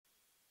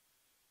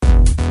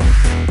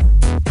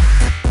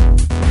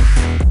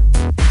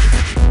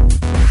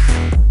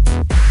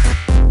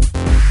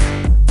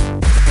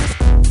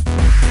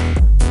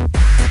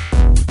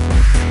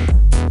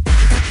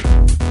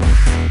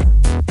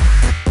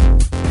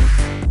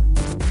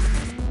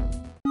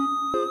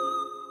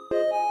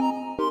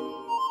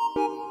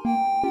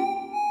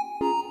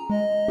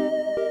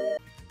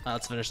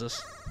Let's finish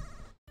this.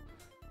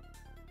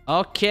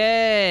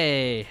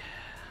 Okay.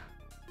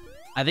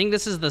 I think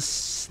this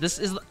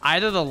is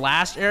either the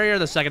last area or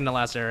the second to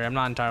last area. I'm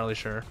not entirely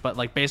sure, but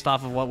like based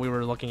off of what we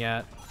were looking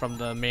at from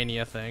the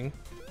Mania thing.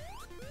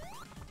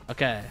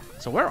 Okay,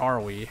 so where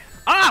are we?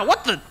 Ah,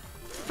 what the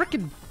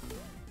freaking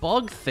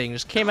bug thing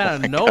just came out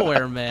of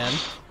nowhere, man.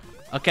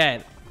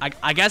 Okay,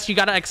 I guess you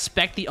gotta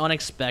expect the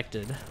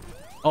unexpected.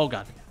 Oh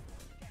god.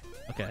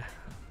 Okay,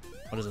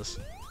 what is this?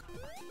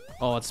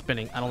 Oh, it's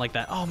spinning. I don't like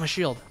that. Oh, my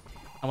shield.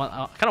 I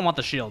kind of want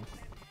the shield.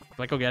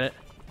 Do I go get it?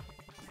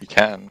 You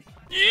can.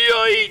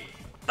 Yay!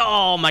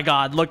 Oh my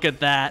god, look at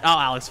that. Oh,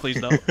 Alex,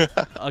 please don't.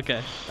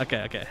 Okay.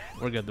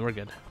 We're good.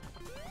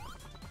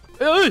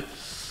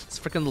 This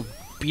freaking little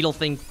beetle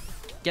thing.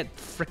 Get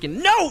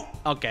freaking no!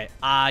 Okay.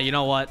 You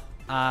know what?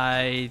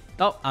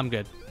 Oh, I'm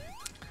good.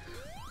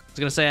 I was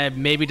gonna say I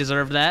maybe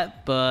deserved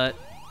that, but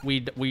we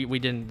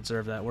didn't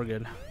deserve that. We're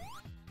good.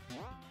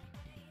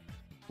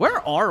 Where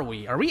are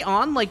we? Are we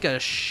on like a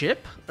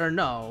ship or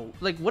no?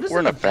 Like what is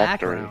in the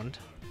background?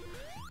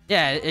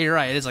 Yeah, you're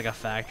right. It is like a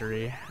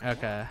factory.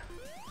 Okay.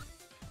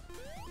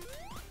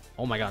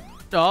 Oh my god.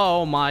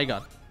 Oh my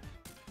god.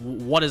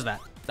 What is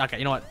that? Okay,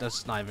 you know what?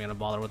 That's not even gonna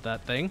bother with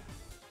that thing.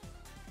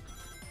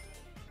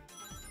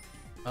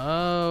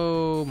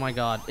 Oh my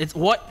god. It's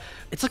what?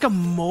 It's like a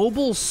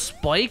mobile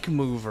spike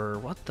mover.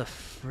 What the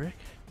frick?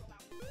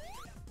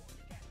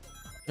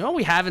 You know what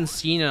we haven't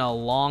seen in a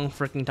long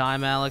freaking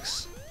time,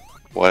 Alex?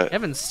 What? I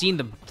haven't seen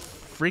the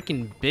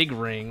freaking big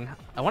ring.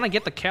 I want to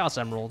get the Chaos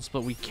Emeralds,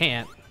 but we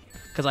can't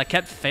because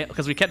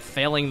we kept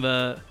failing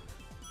the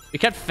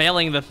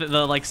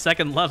like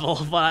second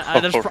level. But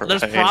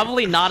there's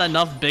probably not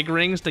enough big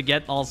rings to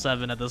get all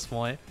 7 at this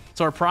point,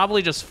 so we're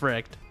probably just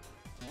fricked.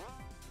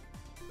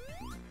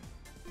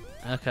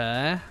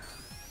 Okay.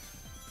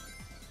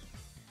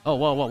 Oh,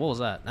 whoa, what was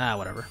that? Ah,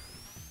 whatever.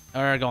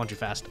 We're going too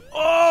fast.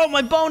 Oh,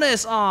 my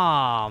bonus!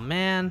 Aw,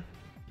 man.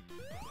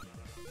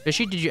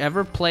 Fishy, did you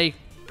ever play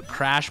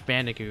Crash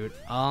Bandicoot?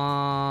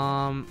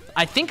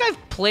 I think I've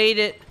played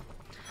it.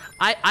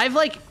 I've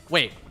like,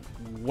 wait,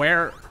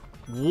 where?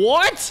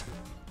 What?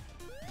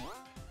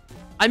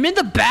 I'm in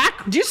the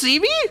back. Do you see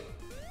me?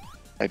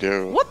 I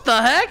do. What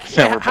the heck?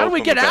 Yeah, how do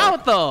we get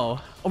out though?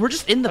 Oh, we're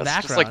just in the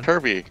background. Just like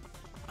Kirby.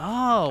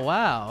 Oh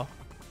wow.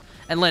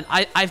 And Lynn,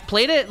 I've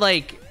played it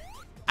like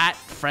at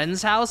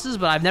friends' houses,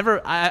 but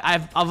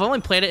I've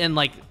only played it in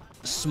like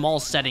small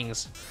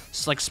settings,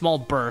 just like small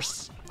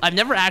bursts. I've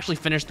never actually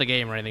finished the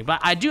game or anything, but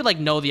I do like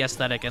know the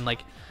aesthetic and like,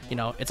 you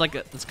know, it's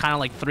kind of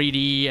like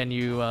 3D and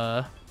you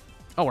oh,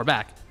 we're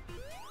back.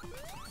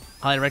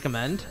 Highly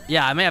recommend.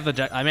 Yeah, I may have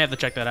to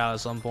check that out at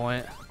some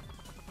point.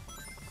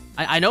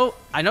 I know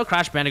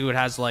Crash Bandicoot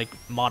has like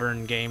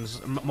modern games,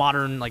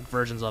 modern like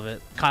versions of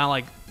it, kind of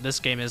like this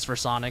game is for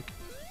Sonic.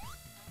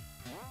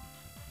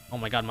 Oh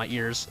my god, my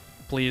ears,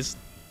 please.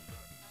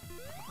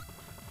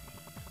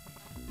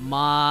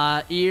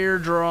 My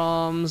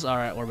eardrums. All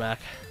right, we're back.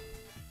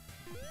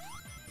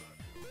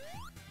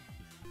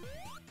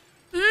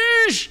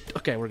 Eesh!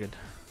 Okay, we're good.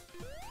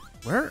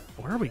 Where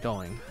are we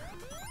going?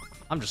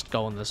 I'm just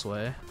going this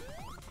way.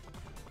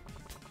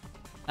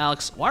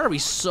 Alex, why are we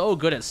so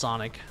good at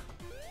Sonic?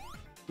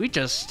 We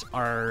just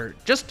are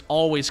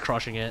always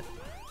crushing it.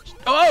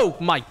 Oh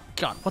my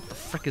god, what the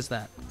frick is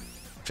that?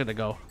 Should I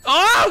go?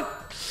 Oh!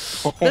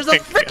 There's a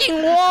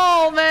freaking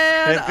wall,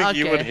 man! I think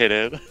you would hit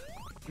it.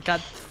 Got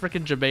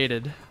freaking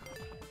debated.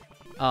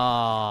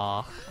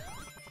 Aww.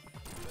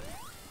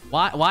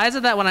 Why is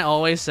it that when I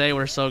always say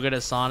we're so good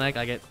at Sonic,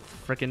 I get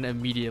freaking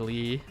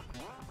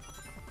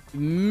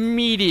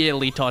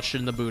immediately touched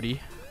in the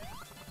booty?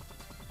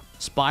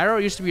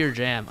 Spyro used to be your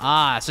jam.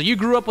 Ah, so you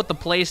grew up with the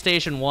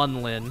PlayStation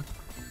 1, Lynn.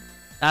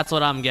 That's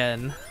what I'm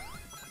getting.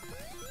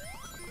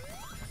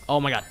 Oh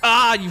my god.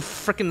 Ah, you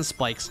freaking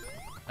spikes.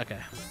 Okay.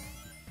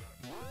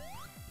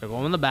 They're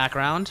going in the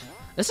background.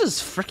 This is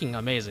freaking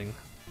amazing.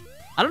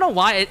 I don't know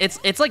why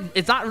it's like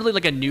it's not really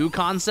like a new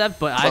concept,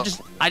 but I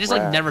just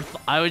like never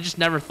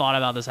thought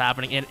about this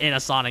happening in a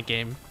Sonic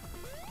game.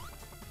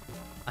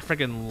 I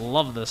freaking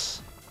love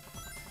this.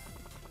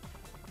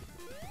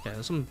 Okay,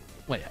 there's some.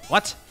 Wait,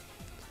 what?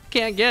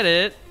 Can't get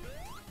it.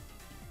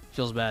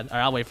 Feels bad. All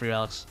right, I'll wait for you,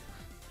 Alex.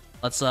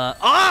 Let's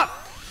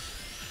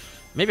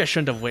maybe I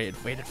shouldn't have waited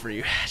for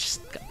you. I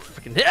just got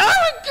freaking hit. Oh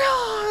my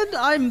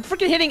god! I'm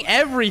freaking hitting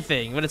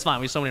everything, but it's fine.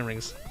 We have so many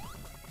rings.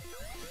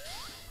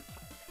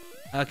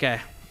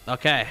 Okay.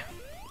 Okay.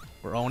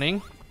 We're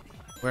owning.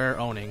 We're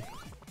owning.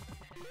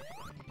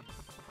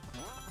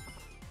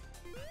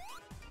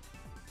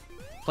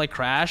 Play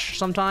Crash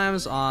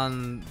sometimes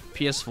on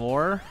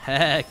PS4.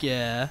 Heck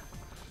yeah.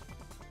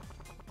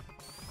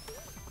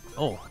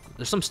 Oh,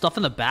 there's some stuff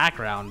in the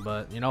background,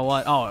 but you know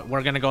what? Oh,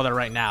 we're gonna go there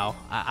right now.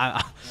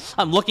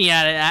 I'm looking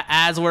at it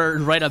as we're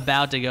right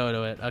about to go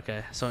to it.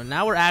 Okay, so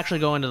now we're actually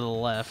going to the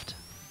left.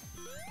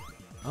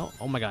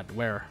 Oh my god,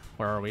 where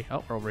are we?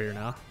 Oh, we're over here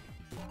now.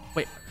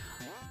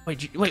 Wait,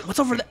 what's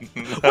over there?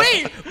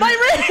 Wait,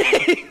 my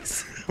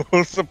rings!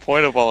 What's the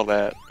point of all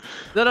that?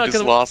 No, we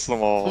just lost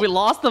them all. We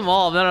lost them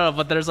all. No,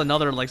 but there's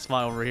another like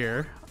spot over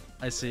here.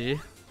 I see.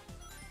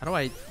 How do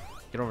I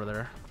get over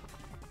there?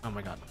 Oh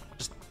my god.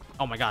 Just.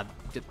 Oh my god.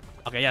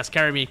 Okay. Yes.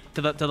 Carry me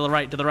to the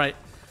right. To the right.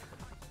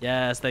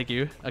 Yes. Thank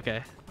you.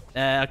 Okay.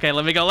 Okay.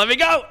 Let me go. Let me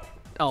go.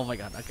 Oh my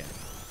god. Okay.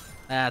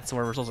 That's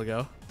where we're supposed to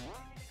go.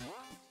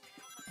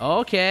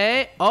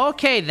 Okay.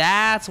 Okay.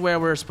 That's where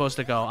we're supposed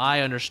to go.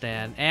 I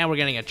understand. And we're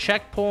getting a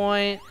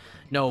checkpoint.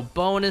 No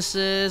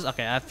bonuses.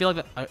 Okay. I feel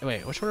like that.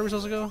 Wait. Which way are we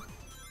supposed to go?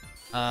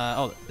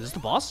 Oh, is this the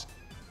boss?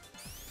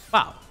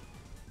 Wow.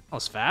 That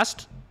was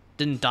fast.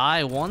 Didn't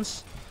die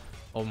once.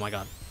 Oh my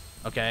god.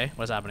 Okay,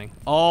 what's happening?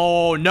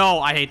 Oh no,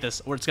 I hate this.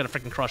 It's gonna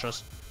freaking crush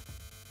us.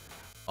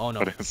 Oh no.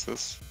 What is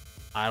this?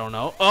 I don't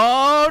know.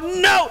 Oh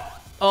no!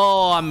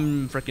 Oh,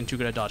 I'm freaking too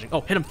good at dodging. Oh,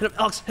 hit him,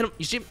 Alex, hit him.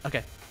 You see him?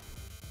 Okay.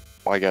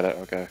 Oh, I get it.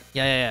 Okay.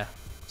 Yeah.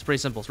 It's pretty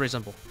simple. It's pretty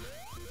simple.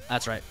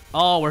 That's right.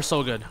 Oh, we're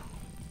so good.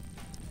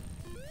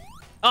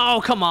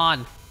 Oh, come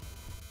on.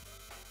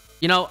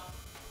 You know,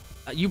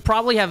 you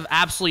probably have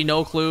absolutely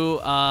no clue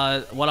what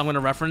I'm going to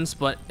reference,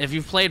 but if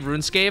you've played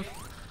RuneScape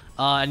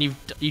and you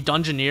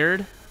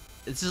dungeoneered,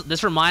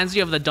 this reminds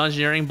you of the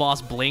dungeoneering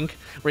boss Blink,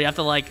 where you have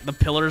to, like, the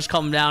pillars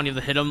come down, you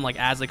have to hit them, like,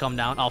 as they come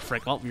down. Oh,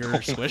 frick. Oh, you're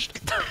squished.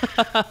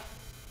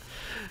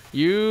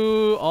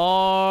 You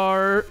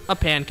are a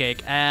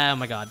pancake. Oh,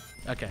 my God.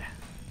 Okay.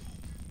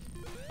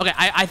 Okay,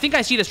 I think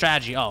I see the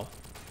strategy. Oh.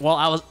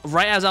 Well,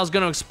 right as I was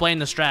going to explain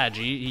the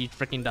strategy, he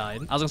freaking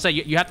died. I was going to say,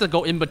 you have to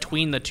go in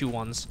between the two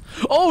ones.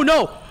 Oh,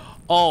 no!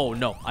 Oh,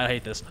 no. I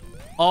hate this.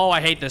 Oh,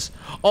 I hate this.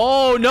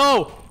 Oh,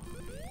 no!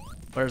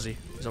 Where is he?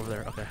 He's over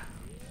there. Okay.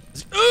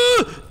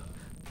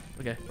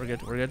 Okay, we're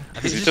good. We're good. I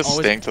think he's just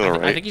always staying to the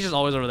right. I think he's just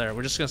always over there.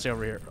 We're just going to stay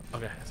over here.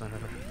 Okay. It's not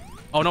over.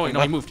 Oh, no, wait.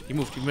 No, he moved. He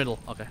moved. Middle.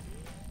 Okay.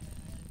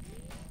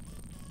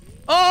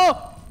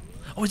 Oh!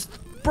 Oh, it's...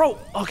 Bro!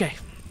 Okay.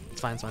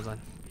 It's fine. It's fine. It's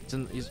fine. It's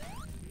in... He's...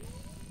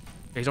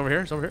 He's over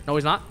here. He's over here. No,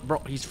 he's not.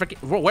 Bro, he's freaking...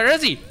 Bro, where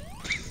is he?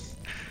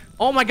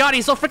 Oh my god,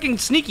 he's so freaking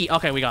sneaky.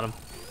 Okay, we got him.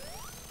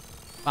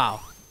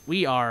 Wow.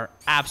 We are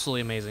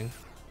absolutely amazing.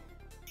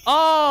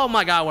 Oh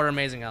my god, we're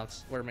amazing,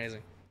 Alex. We're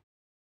amazing.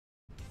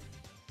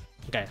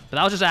 Okay, but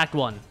that was just Act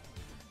 1.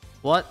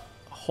 What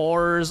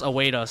horrors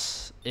await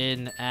us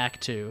in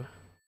Act 2?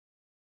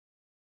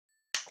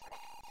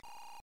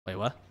 Wait,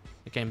 what?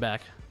 It came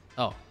back.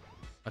 Oh.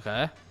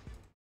 Okay.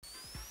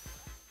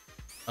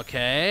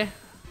 Okay.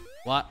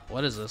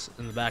 What is this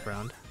in the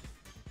background?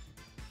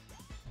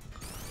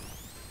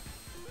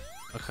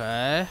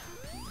 Okay.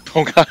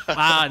 Oh god.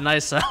 Wow,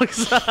 nice,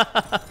 Alex.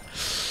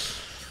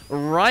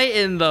 Right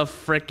in the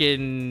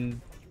frickin'.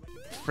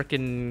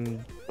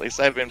 At least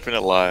I have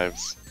infinite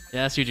lives.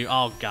 Yes, you do.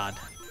 Oh god.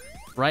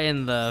 Right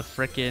in the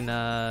frickin'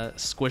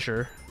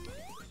 squisher.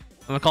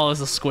 I'm gonna call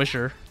this a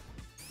squisher.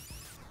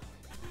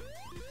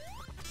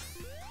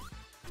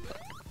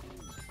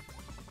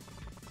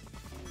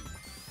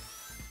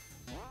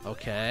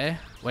 Okay.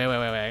 Wait.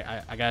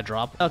 I gotta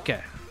drop.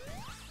 Okay.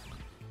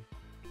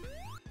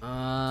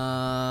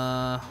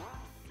 Ay.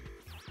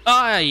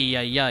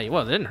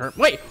 Well, it didn't hurt.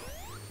 Wait.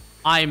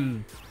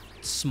 I'm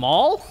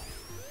small?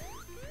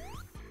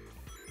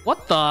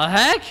 What the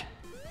heck?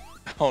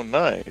 Oh,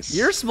 nice.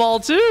 You're small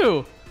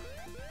too.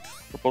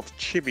 We're both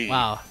chibi.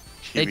 Wow.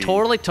 Chibi. They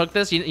totally took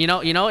this. You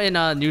know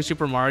in New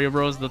Super Mario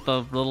Bros. The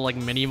little like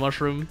mini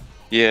mushroom.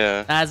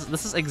 Yeah.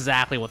 This is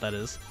exactly what that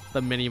is.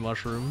 The mini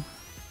mushroom.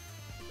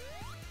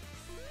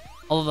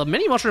 Although the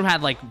mini mushroom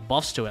had like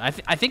buffs to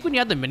it. I think when you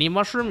had the mini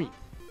mushroom,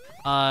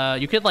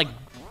 you could like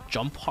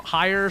jump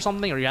higher or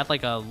something, or you had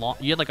like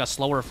a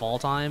slower fall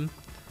time.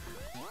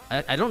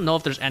 I don't know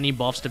if there's any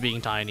buffs to being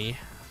tiny.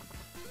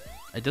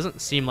 It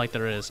doesn't seem like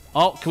there is.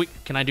 Oh,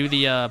 can I do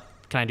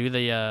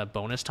the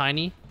bonus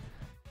tiny?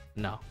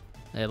 No.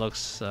 It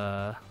looks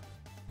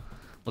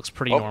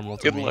pretty normal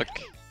to me. Good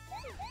luck.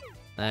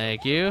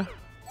 Thank you.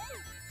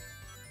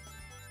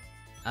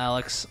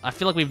 Alex, I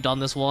feel like we've done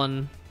this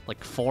one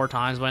like 4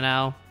 times by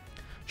now.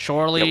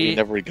 Surely, yeah, we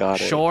never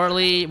got it.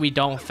 Surely we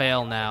don't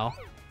fail now.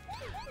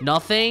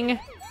 Nothing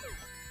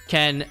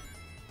can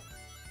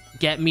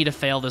get me to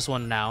fail this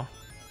one now.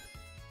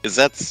 Is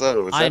that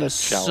so? Is that a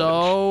challenge? I'm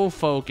so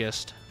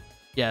focused.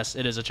 Yes,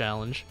 it is a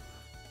challenge.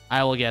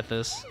 I will get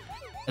this.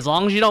 As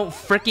long as you don't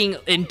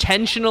freaking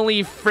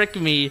intentionally frick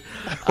me.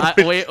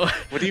 Wait.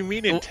 What do you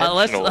mean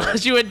intentional?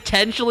 Unless you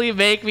intentionally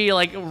make me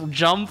like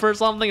jump or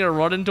something or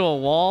run into a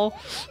wall,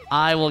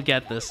 I will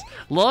get this.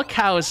 Look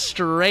how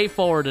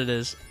straightforward it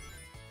is.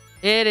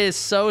 It is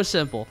so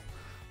simple.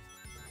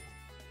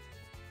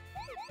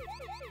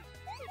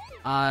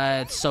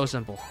 It's so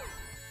simple.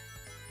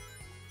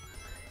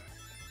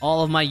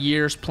 All of my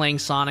years playing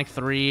Sonic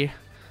 3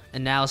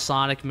 and now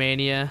Sonic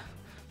Mania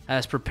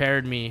has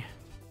prepared me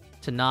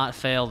to not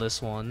fail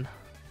this one.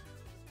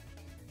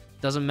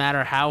 Doesn't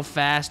matter how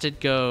fast it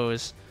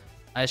goes.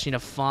 I just need to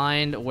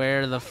find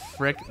where the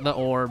frick the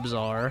orbs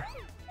are.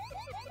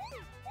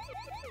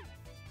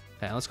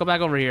 Okay, let's go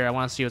back over here. I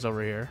want to see what's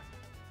over here.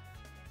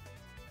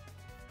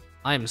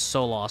 I am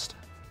so lost.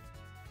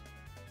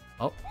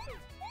 Oh,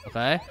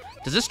 okay.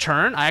 Does this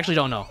turn? I actually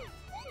don't know.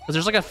 Because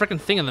there's like a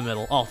freaking thing in the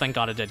middle. Oh, thank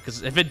God it did.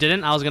 Because if it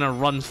didn't, I was going to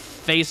run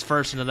face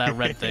first into that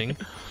red thing.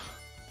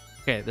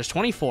 Okay, there's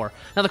 24.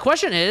 Now the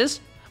question is,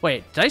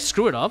 wait, did I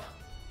screw it up?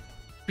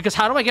 Because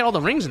how do I get all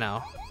the rings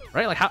now?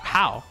 Right? Like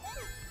how?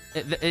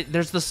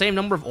 There's the same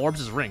number of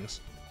orbs as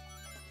rings.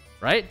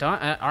 Right?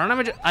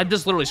 I'm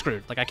just literally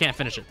screwed. Like I can't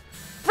finish it.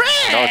 Frick!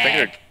 No, I think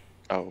you're...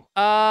 Oh.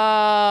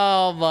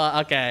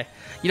 Oh, okay.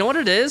 You know what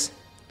it is?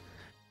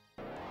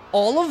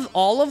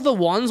 All of the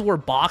ones were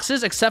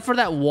boxes except for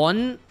that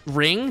one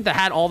ring that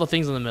had all the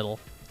things in the middle.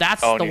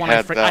 That's the one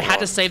I had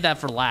to save that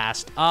for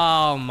last.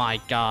 Oh my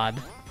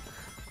god.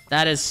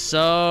 That is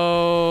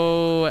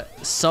so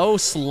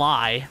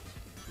sly.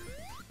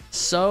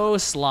 So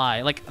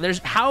sly. Like there's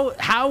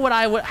how would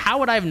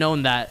I have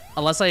known that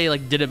unless I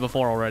like did it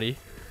before already?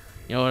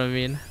 You know what I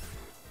mean?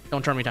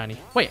 Don't turn me tiny.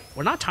 Wait,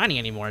 we're not tiny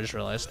anymore, I just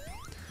realized.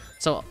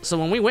 So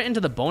when we went into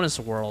the bonus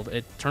world,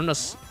 it turned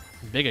us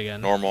big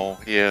again. Normal,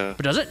 yeah.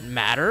 But does it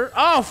matter?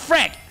 Oh,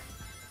 frick!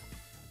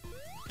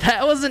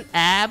 That was an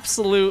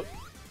absolute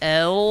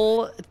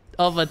L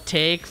of a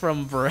take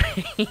from Brain.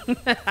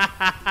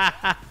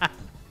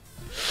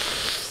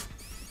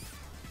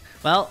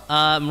 Well,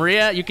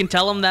 Maria, you can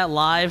tell him that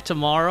live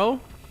tomorrow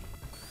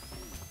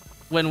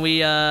when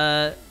we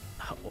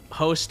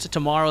host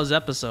tomorrow's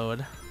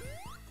episode.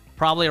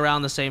 Probably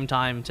around the same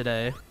time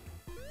today.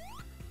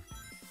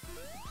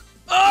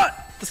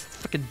 This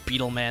freaking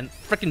beetle, man.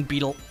 Freaking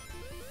beetle.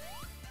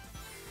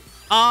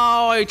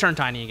 Oh, he turned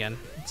tiny again.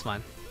 It's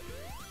fine.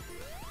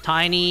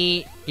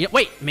 Tiny... Yeah,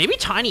 wait, maybe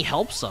tiny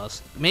helps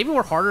us. Maybe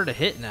we're harder to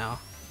hit now.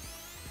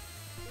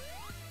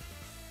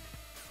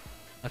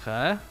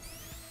 Okay.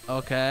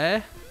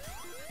 Okay.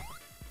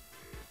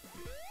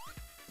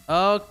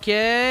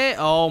 Okay.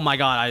 Oh my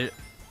god,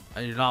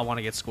 I do not want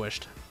to get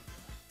squished.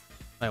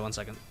 Wait 1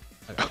 second.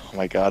 Okay. Oh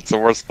my god, it's the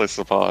worst place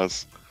to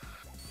pause.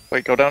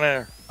 Wait, go down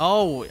there.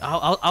 Oh,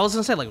 I was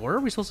gonna say, like, where are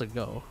we supposed to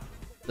go?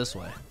 This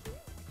way.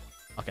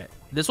 Okay.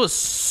 This was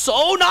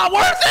so not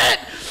worth it!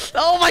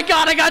 Oh my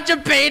god, I got you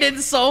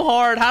baited so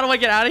hard. How do I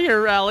get out of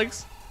here,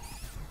 Alex?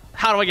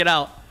 How do I get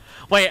out?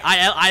 Wait,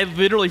 I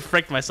literally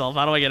fricked myself.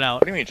 How do I get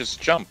out? What do you mean, just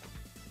jump?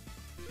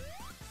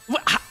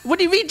 What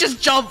do you mean,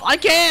 just jump? I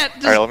can't!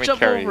 Just let me jump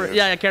carry over you. it.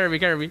 Yeah, carry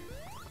me.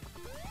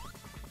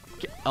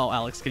 Oh,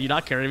 Alex, can you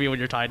not carry me when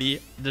you're tiny?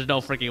 There's no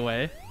freaking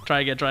way.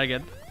 Try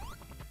again.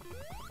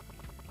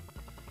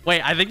 Wait,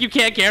 I think you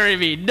can't carry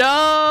me.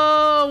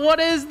 No!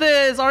 What is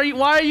this?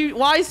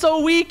 Why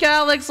so weak,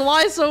 Alex?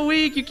 Why so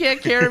weak? You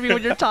can't carry me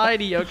when you're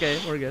tiny. Okay,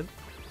 we're good.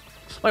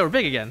 Wait, we're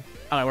big again.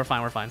 Alright, we're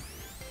fine.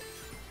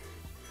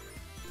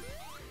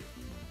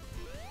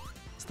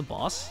 It's the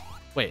boss?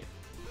 Wait,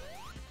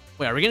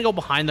 are we gonna go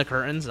behind the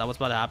curtains? Is that what's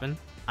about to happen?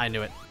 I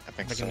knew it. I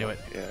think I so. knew it.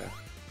 Yeah.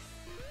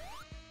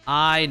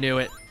 I knew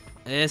it.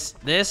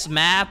 This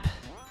map,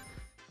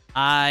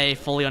 I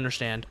fully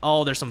understand.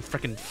 Oh, there's some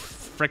freaking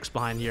fricks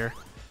behind here.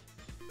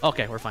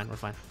 Okay, we're fine.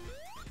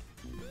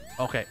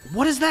 Okay,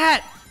 what is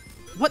that?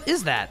 What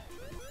is that?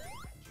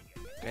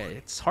 Okay,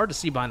 it's hard to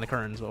see behind the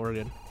curtains, but we're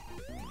good.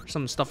 There's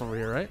some stuff over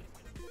here, right?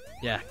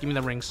 Yeah, give me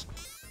the rings.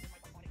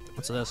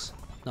 What's this?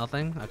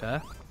 Nothing? Okay.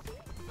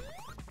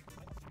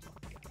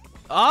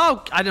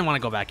 Oh, I didn't want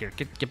to go back here.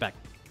 Get back.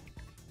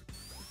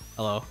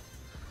 Hello.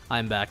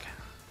 I'm back.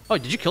 Oh,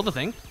 did you kill the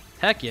thing?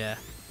 Heck yeah.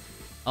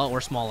 Oh,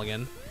 we're small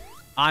again.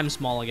 I'm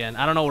small again.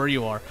 I don't know where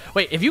you are.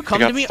 Wait, if you come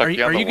to me, are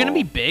you gonna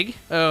be big?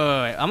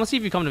 Oh, wait. I'm gonna see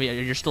if you come to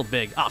me. You're still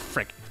big. Ah,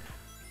 frick.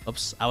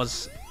 Oops, I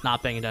was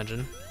not paying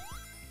attention.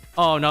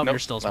 Oh no, nope. You're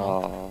still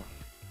small. Oh.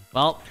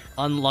 Well,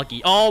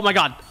 unlucky. Oh my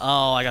god.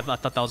 Oh, I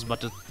thought that was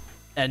about to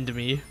end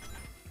me.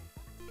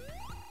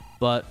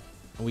 But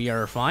we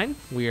are fine.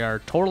 We are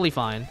totally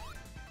fine.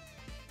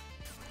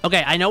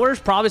 Okay, I know we're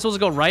probably supposed to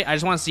go right. I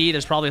just want to see.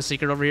 There's probably a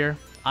secret over here.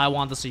 I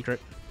want the secret.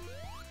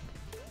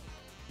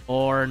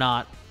 Or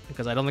not,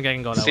 because I don't think I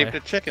can go that way. Save the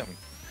chicken.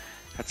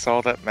 That's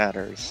all that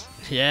matters.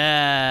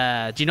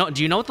 Yeah. Do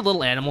you know what the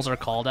little animals are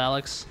called,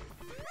 Alex?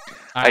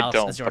 Right, I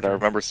don't, but I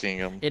remember seeing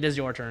them. It is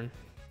your turn.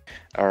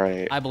 All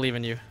right. I believe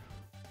in you.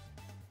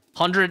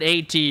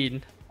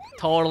 118.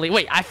 Totally.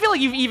 Wait, I feel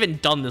like you've even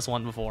done this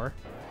one before.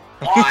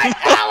 What,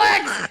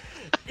 Alex?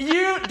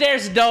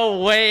 There's no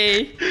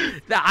way.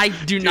 I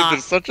do not.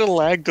 There's such a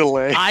lag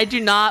delay. I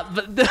do not.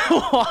 But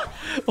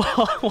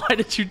why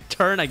did you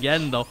turn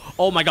again, though?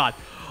 Oh my god.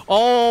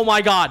 Oh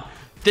my god.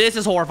 This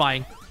is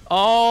horrifying.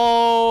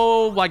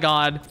 Oh my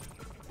god.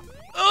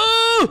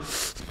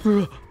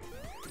 Oh!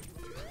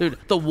 Dude,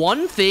 the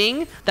one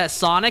thing that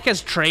Sonic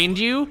has trained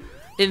you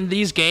in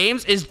these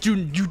games is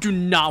you do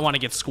not want to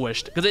get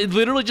squished, because it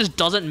literally just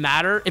doesn't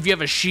matter if you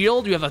have a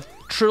shield, you have a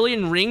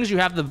trillion rings, you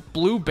have the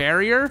blue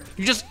barrier,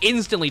 you just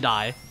instantly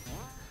die.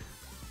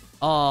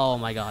 Oh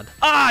my god.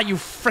 Ah, you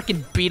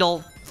freaking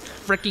beetle.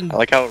 Freaking I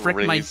like how it frick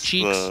my raised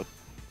cheeks.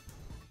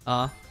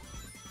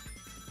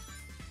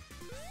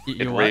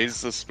 It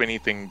raised the spinny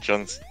thing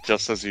just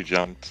as you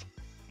jumped.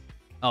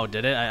 Oh,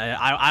 did it?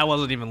 I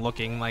wasn't even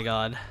looking, my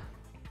god.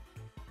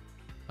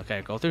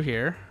 Okay, go through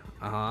here.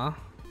 I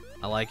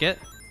like it.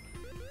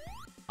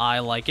 I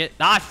like it.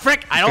 Ah,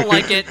 frick! I don't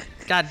like it.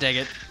 God dang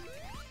it.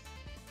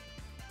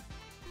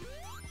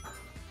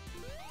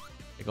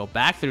 Okay, go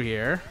back through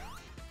here.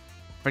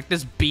 Frick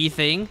this bee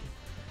thing.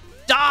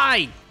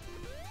 Die!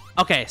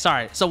 Okay,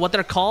 sorry. So what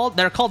they're called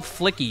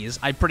flickies,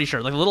 I'm pretty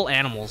sure. Like little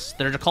animals.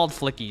 They're called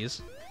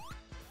flickies.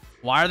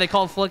 Why are they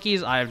called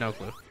flickies? I have no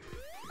clue.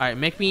 Alright,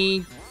 make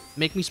me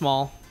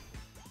small.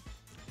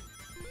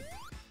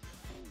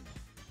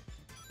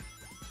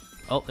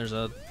 Oh, there's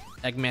a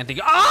Eggman thing.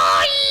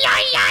 Oh,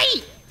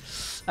 yay!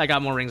 I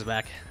got more rings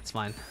back. It's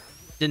fine.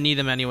 Didn't need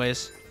them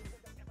anyways.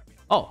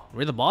 Oh,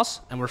 we're the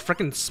boss? And we're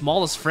freaking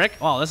small as frick?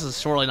 Oh, this is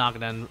surely not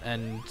gonna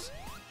end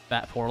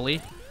that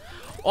poorly.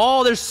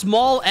 Oh, there's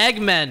small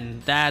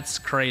Eggmen. That's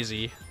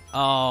crazy.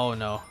 Oh,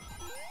 no.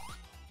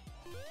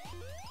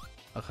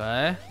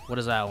 Okay. What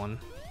is that one?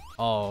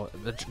 Oh,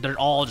 they're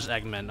all just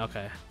Eggmen.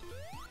 Okay.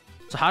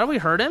 So how do we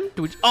hurt him?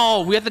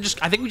 Oh, we have to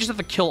I think we just have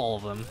to kill all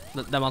of them.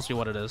 That must be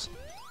what it is.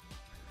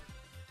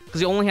 Because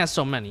he only has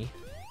so many.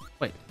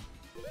 Wait.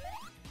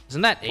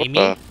 Isn't that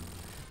Amy?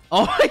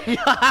 Oh my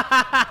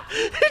god!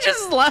 He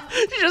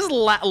just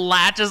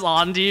latches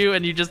onto you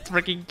and you just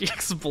freaking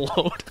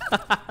explode.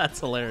 That's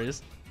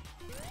hilarious.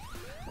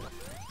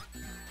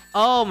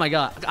 Oh my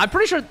god! I'm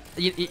pretty sure.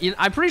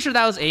 I'm pretty sure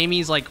that was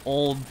Amy's like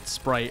old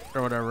sprite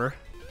or whatever.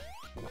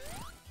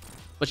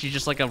 But she's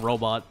just like a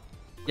robot.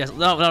 Yes.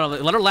 No.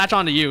 Let her latch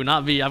onto you,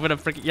 not me. I'm gonna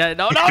freaking. Yeah.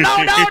 No.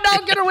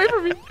 Get away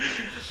from me.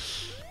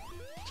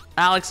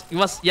 Alex, you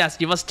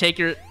must take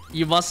your.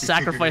 You must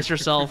sacrifice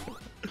yourself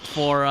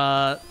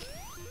for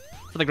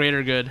the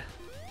greater good.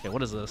 Okay,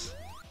 what is this?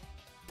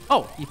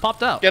 Oh, he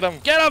popped out. Get him!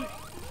 Get him!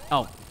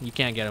 Oh, you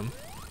can't get him.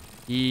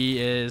 He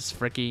is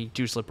freaking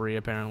too slippery,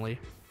 apparently.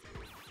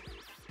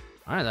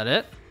 Alright, that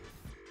it?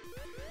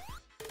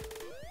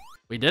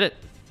 We did it.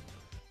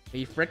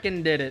 We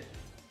freaking did it.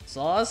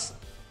 Sauce?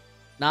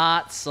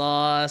 Not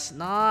sauce.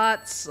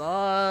 Not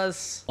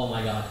sauce. Oh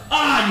my god.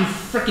 Ah, you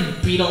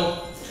freaking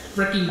beetle.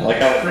 Freaking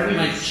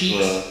my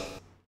cheeks.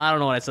 I don't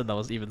know what I said that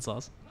was even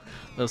sauce.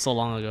 That was so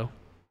long ago.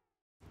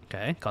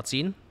 Okay,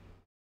 cutscene.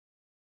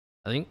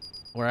 I think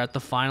we're at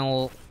the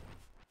final.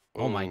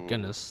 Oh my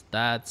goodness,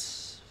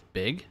 that's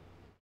big.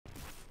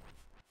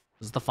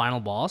 This is the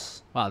final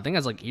boss. Wow, the thing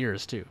has like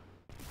ears too.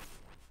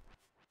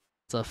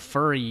 It's a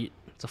furry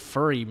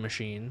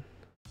machine.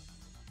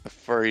 A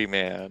furry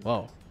man.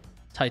 Whoa.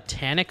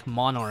 Titanic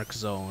Monarch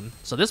zone.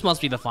 So this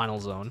must be the final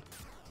zone.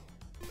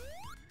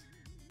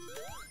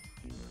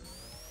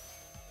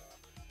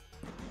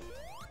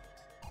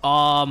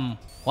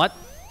 What?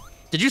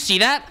 Did you see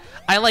that?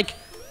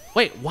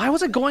 Wait, why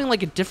was it going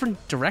like a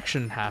different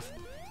direction half?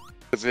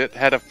 Because it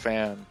had a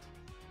fan.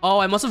 Oh,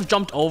 I must have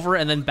jumped over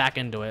and then back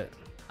into it.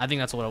 I think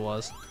that's what it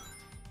was.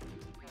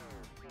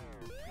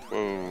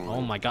 Whoa.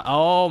 Oh my god.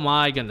 Oh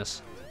my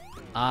goodness.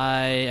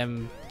 I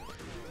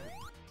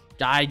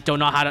don't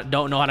know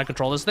how to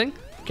control this thing.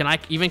 Can I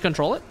even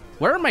control it?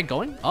 Where am I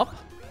going? Up?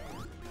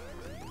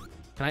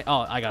 Can I?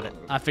 Oh, I got it.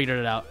 I figured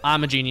it out.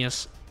 I'm a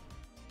genius.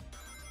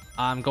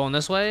 I'm going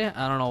this way.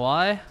 I don't know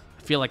why.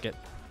 I feel like it.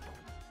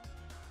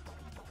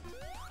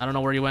 I don't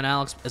know where you went,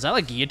 Alex. Is that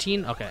like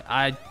guillotine? Okay.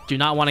 I do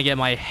not want to get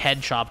my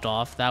head chopped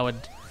off. That would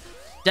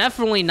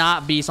definitely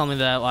not be something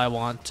that I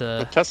want to.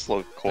 The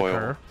Tesla coil.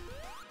 Occur.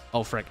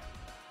 Oh, frick.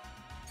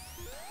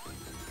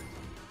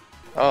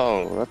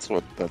 Oh, that's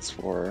what that's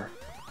for.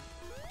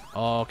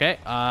 Okay.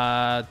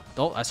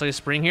 Oh, I saw a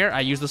spring here.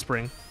 I use the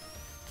spring.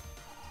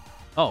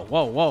 Oh,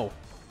 whoa.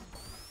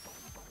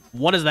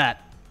 What is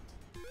that?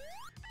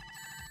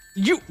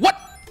 What?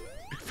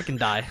 Freaking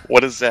die.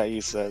 What is that? He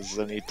says,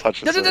 and he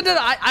touches it. No.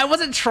 I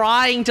wasn't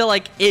trying to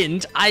like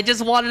int. I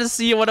just wanted to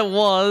see what it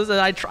was, and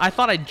I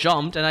thought I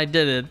jumped, and I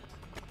did it.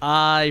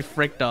 I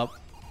fricked up.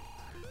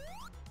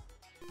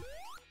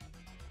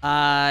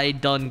 I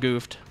done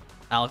goofed.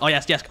 Alex. Oh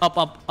yes.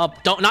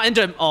 Up. Don't not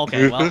into him. Oh,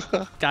 okay.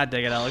 Well, god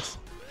dang it, Alex.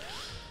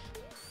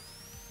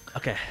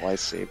 Okay. Well, I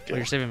saved you. Oh,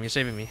 you're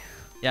saving me.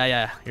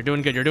 Yeah. You're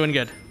doing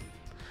good.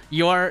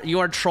 You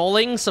are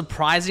trolling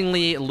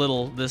surprisingly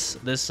little this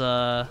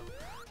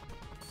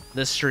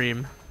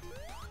stream,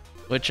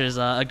 which is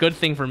a good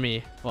thing for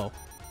me. Whoa.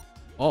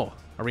 Oh,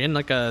 are we in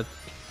like a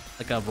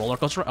roller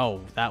coaster?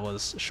 Oh, that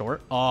was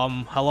short.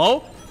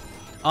 Hello?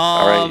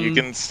 All right, you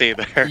can stay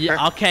there.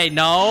 Yeah, okay,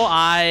 no,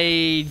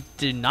 I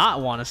did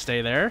not want to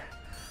stay there.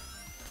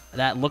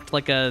 That looked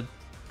like a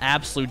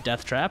absolute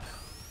death trap.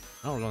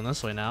 Oh, we're going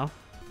this way now.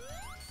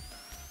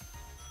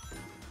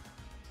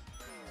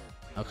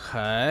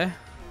 Okay.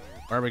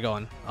 Where are we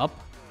going? Up?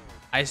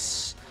 I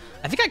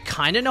think I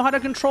kind of know how to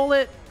control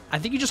it. I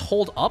think you just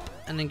hold up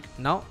and then...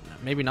 No,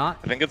 maybe not.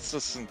 I think it's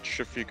the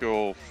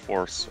centrifugal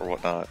force or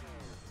whatnot.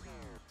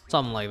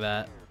 Something like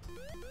that.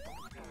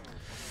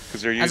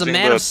 Because you're using as a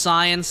man of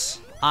science,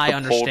 I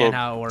understand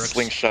how it works.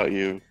 Slingshot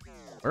you.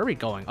 Where are we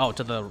going? Oh,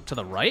 to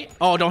the right?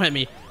 Oh, don't hit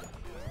me.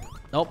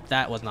 Nope,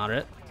 that was not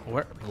it.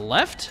 Where?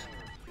 Left?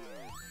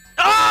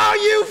 Oh,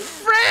 you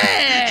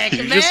frick,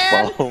 Did you man!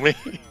 just follow me?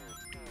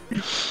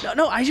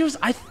 No, I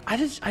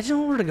didn't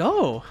know where to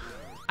go.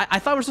 I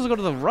thought we were supposed to go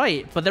to the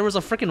right, but there was a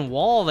freaking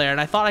wall there,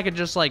 and I thought I could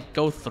just like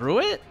go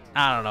through it.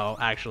 I don't know,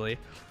 actually.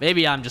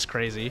 Maybe I'm just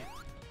crazy.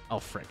 Oh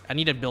frick! I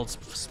need to build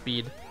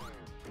speed.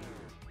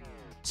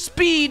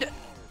 Speed.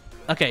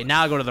 Okay,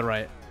 now I go to the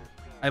right.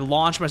 I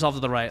launch myself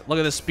to the right. Look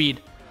at this speed.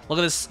 Look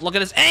at this. Look at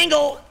this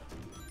angle.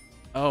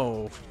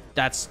 Oh,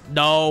 that's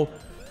no.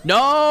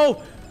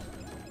 No.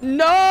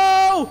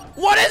 No.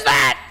 What is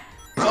that?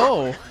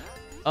 Oh.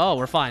 Oh,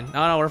 we're fine.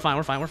 No, we're fine.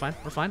 We're fine. We're fine.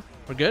 We're fine.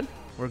 We're good.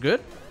 We're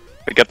good.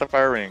 We get the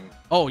fire ring.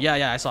 Oh,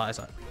 yeah, I saw it.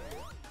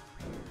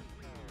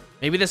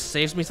 Maybe this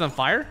saves me some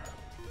fire?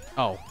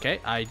 Oh, okay.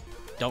 I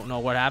don't know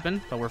what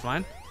happened, but we're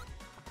fine.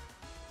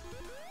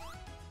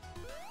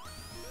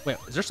 Wait,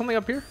 is there something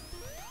up here?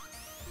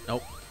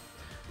 Nope.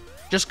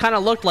 Just kind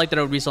of looked like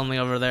there would be something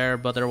over there,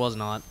 but there was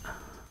not.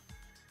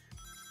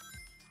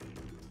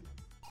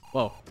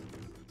 Whoa.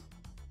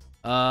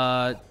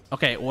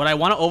 Okay, would I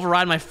want to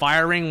override my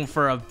fire ring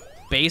for a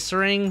base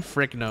ring?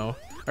 Frick no.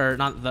 Or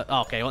not the...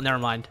 Oh, okay, well, never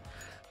mind.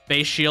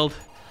 Base shield.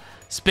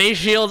 Space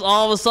shield's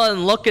all of a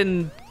sudden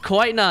looking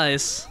quite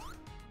nice.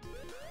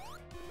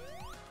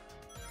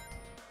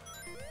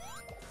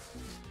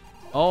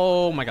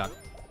 Oh my god.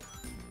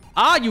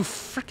 Ah, you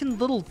freaking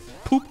little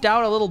pooped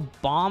out a little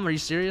bomb. Are you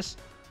serious?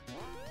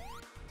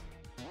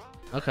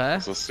 Okay.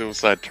 It's a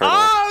suicide turtle.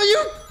 Oh,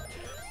 you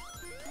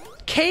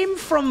came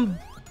from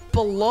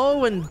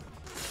below and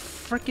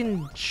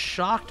freaking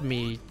shocked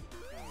me.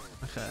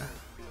 Okay.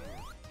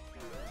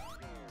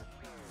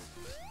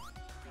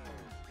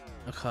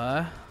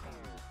 Okay.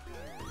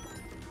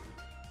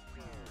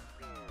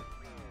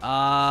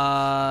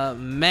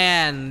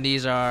 Man,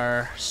 these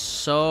are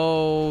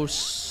so...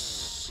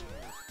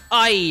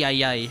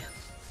 Ay.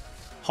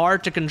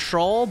 Hard to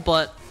control,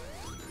 but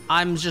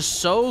I'm just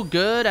so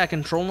good at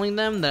controlling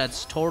them that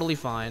it's totally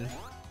fine.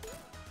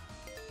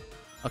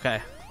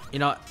 Okay. You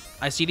know,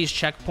 I see these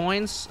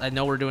checkpoints. I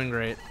know we're doing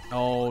great.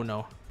 Oh,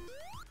 no.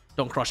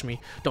 Don't crush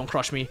me. Don't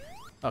crush me.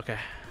 Okay.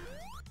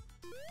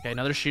 Okay,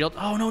 another shield.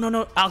 Oh,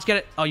 no. Alex, get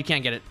it. Oh, you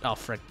can't get it. Oh,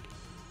 frick.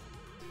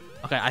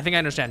 Okay, I think I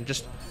understand.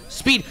 Just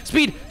speed.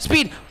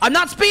 I'm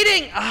not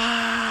speeding.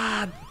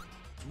 Ah,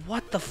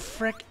 what the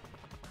frick?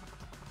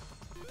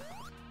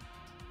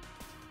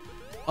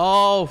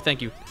 Oh,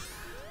 thank you.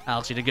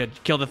 Alex, you did good.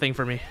 Kill the thing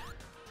for me.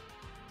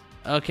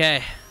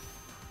 Okay.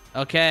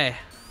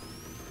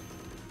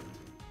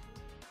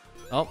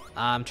 Oh,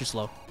 I'm too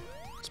slow.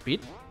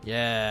 Speed?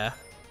 Yeah.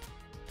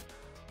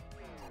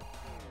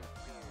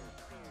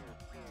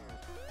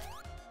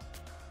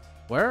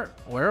 Where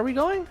are we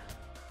going?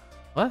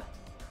 What?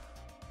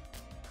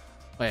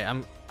 Wait,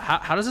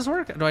 how does this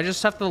work? Do I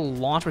just have to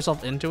launch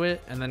myself into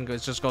it and then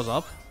it just goes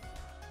up?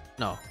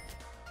 No.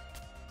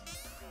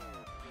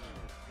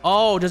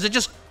 Oh, does it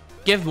just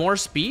give more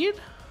speed?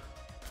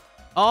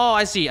 Oh,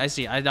 I see. No,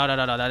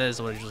 that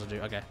is what you're supposed to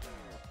do. Okay.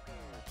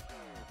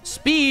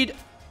 Speed.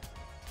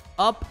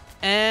 Up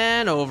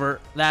and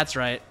over. That's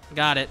right.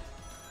 Got it.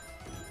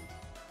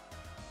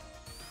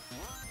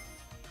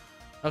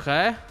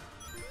 Okay.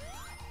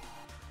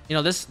 You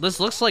know, this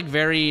looks like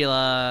very,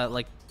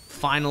 like,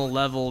 final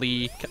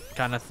level-y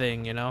kind of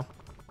thing, you know?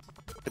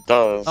 It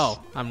does.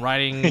 Oh, I'm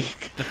riding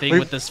the thing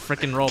with this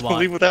freaking robot. Don't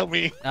leave without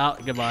me. Oh,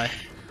 goodbye.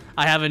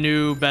 I have a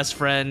new best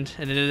friend,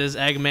 and it is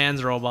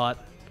Eggman's robot.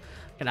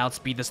 Can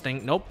outspeed this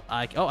thing. Nope.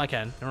 Oh, I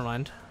can. Never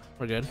mind.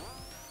 We're good.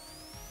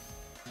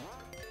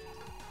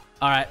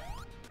 All right.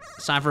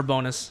 It's time for a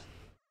bonus.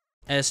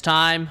 It's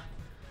time.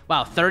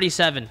 Wow,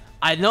 37.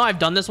 I know I've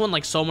done this one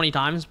like so many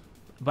times,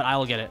 but I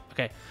will get it.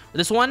 Okay.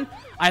 This one,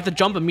 I have to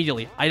jump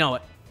immediately. I know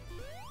it.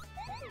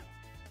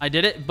 I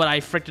did it, but I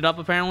fricked it up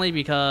apparently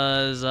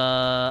because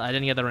I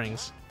didn't get the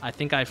rings. I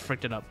think I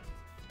fricked it up.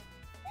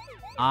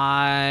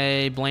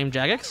 I blame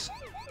Jagex.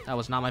 That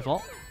was not my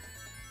fault.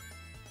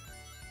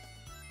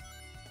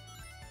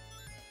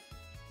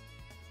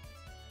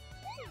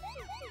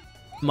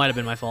 Might have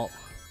been my fault.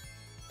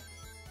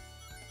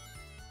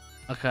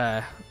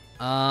 Okay.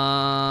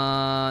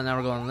 Now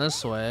we're going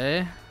this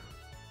way.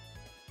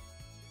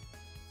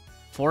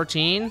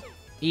 14.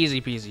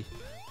 Easy peasy.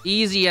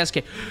 Easy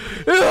SK.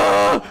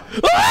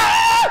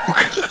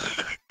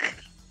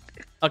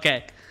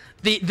 Okay.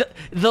 The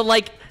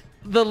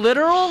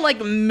literal like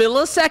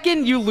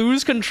millisecond you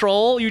lose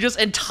control, you just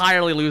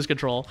entirely lose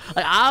control.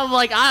 Like I'm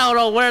like, I don't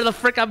know where the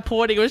frick I'm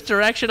pointing, which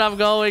direction I'm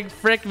going.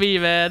 Frick me,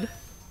 man.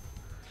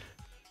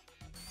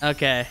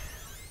 Okay.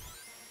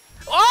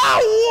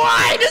 Oh,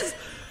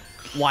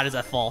 why does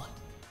that fall?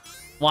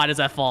 Why does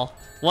that fall?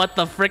 What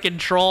the frickin'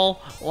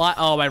 troll? Why?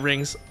 Oh, my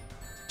rings.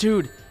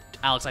 Dude.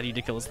 Alex, I need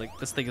to kill this thing.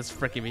 This thing is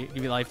fricking me.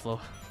 Give me life flow.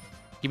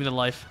 Give me the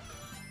life.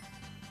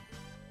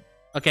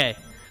 Okay.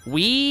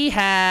 We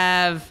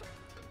have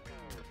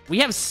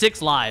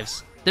 6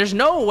 lives. There's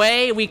no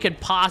way we could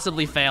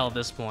possibly fail at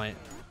this point.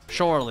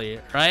 Surely,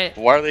 right?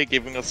 Why are they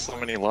giving us so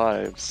many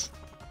lives?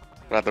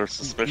 Rather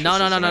suspicious.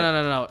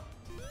 No.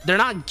 They're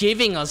not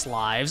giving us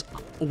lives.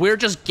 We're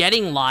just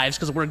getting lives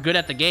because we're good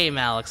at the game,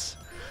 Alex.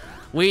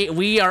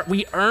 We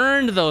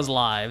earned those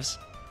lives.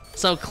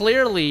 So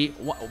clearly,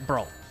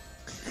 bro.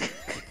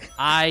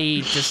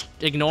 I just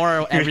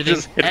ignore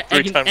everything.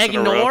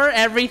 Ignore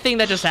everything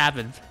that just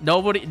happened.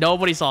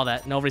 Nobody saw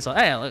that. Nobody saw.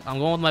 Hey, look, I'm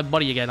going with my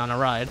buddy again on a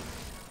ride.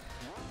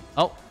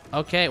 Oh,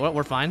 okay. Well,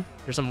 we're fine.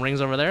 There's some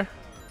rings over there.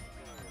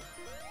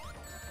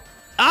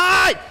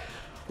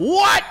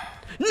 What?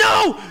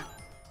 No!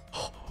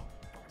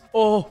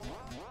 Oh,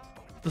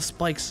 the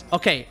spikes.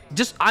 Okay,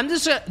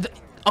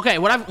 okay,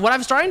 what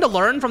I'm starting to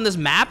learn from this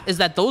map is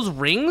that those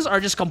rings are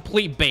just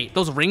complete bait.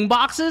 Those ring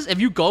boxes, if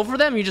you go for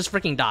them, you just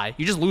freaking die.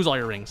 You just lose all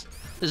your rings.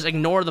 Just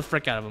ignore the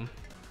frick out of them.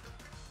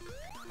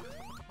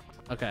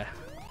 Okay.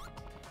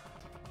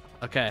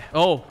 Okay.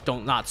 Oh,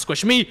 don't not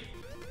squish me.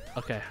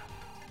 Okay.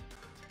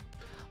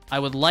 I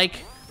would like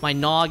my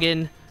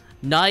noggin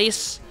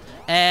nice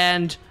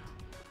and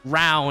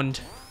round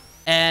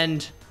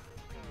and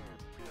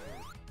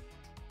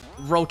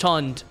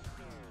rotund.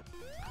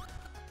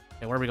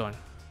 Okay, where are we going?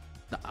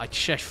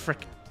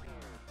 Frick.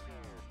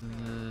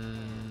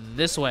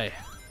 This way.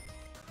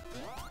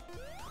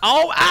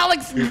 Oh,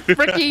 Alex!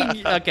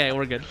 Freaking. Okay,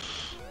 we're good.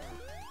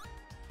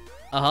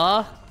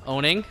 Uh-huh.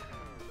 Owning.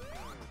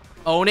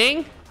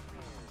 Owning.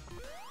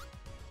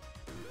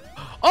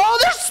 Oh,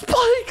 there's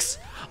spikes!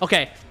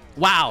 Okay.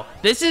 Wow.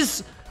 This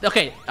is...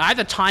 Okay, I have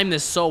to time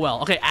this so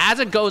well. Okay, as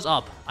it goes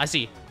up. I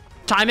see.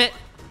 Time it.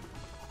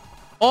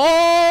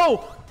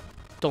 Oh!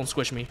 Don't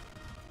squish me.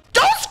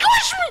 Don't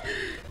squish me!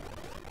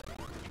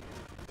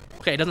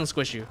 Okay, it doesn't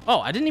squish you. Oh,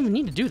 I didn't even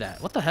need to do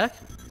that. What the heck?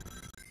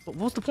 What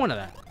was the point of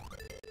that?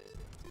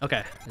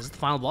 Okay, is this the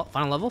final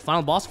level?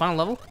 Final boss? Final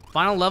level?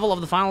 Final level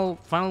of the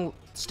final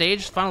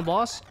stage? Final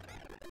boss?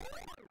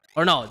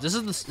 Or no, this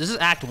is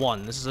Act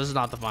 1. This is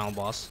not the final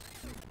boss.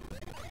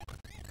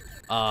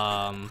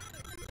 Oh,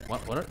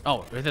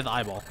 right there, the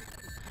eyeball.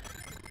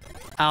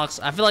 Alex,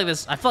 I feel like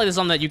this is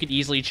something that you could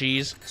easily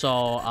cheese.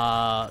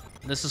 So,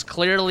 this is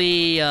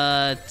clearly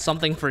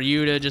something for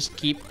you to just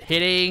keep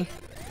hitting.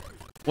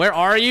 Where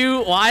are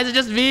you? Why is it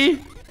just me?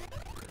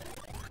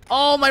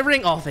 Oh, my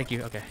ring. Oh, thank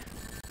you. Okay.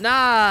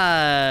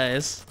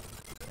 Nice.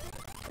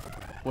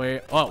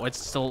 Wait. Oh, it's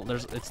still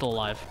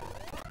alive.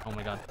 Oh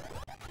my god.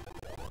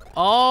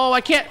 Oh,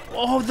 I can't.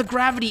 Oh, the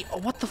gravity. Oh,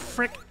 what the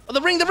frick? Oh,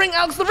 the ring,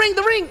 Alex, the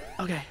ring.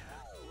 Okay.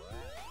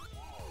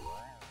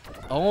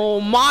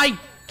 Oh my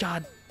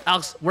god.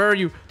 Alex, where are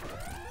you?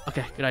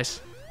 Okay, good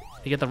nice.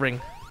 You get the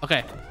ring.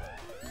 Okay.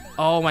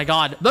 Oh my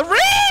god. The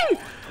ring!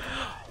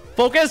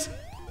 Focus!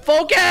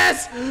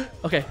 Focus!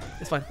 Okay,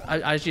 it's fine.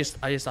 I just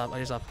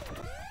stop.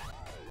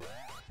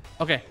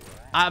 Okay.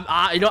 I'm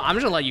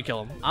just gonna let you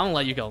kill him. I'm gonna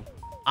let you kill him.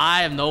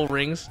 I have no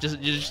rings. Just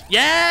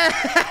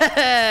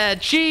yeah!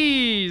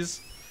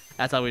 Cheese!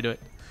 That's how we do it.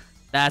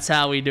 That's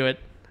how we do it.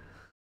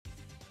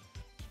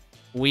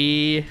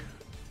 We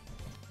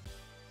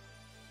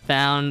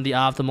found the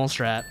optimal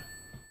strat.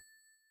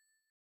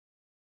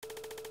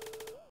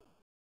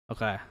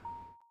 Okay.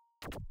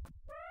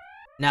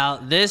 Now,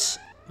 this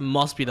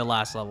must be the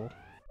last level.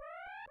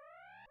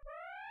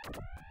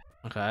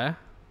 Okay.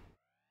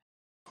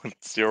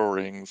 0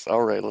 rings.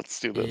 Alright, let's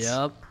do this.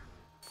 Yep.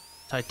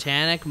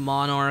 Titanic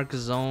Monarch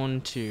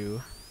Zone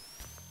 2.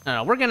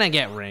 No, we're gonna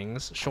get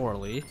rings,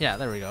 surely. Yeah,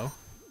 there we go.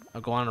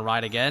 I'll go on a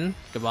ride again.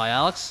 Goodbye,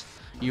 Alex.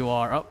 You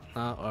are...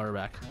 Oh, we're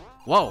back.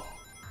 Whoa.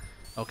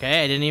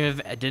 Okay, I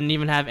didn't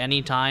even have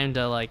any time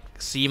to, like,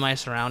 see my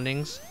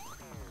surroundings.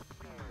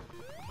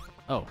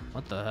 Oh,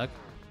 what the heck?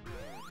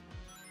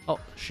 Oh,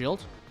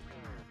 shield?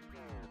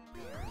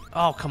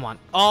 Oh, come on.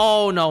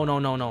 Oh,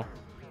 no.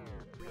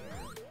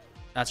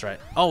 That's right.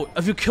 Oh,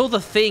 if you kill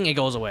the thing, it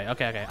goes away.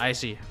 Okay, I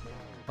see.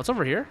 What's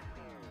over here?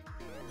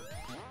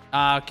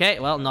 Okay,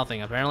 well,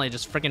 nothing. Apparently, it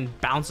just freaking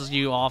bounces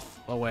you off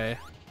away.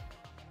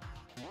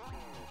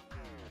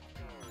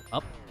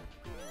 Up.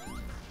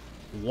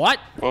 What?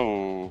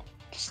 Whoa.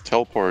 Just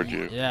teleported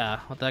you.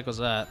 Yeah, what the heck was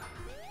that?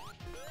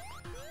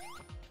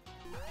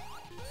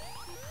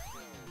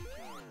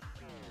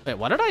 Wait,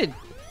 why did I...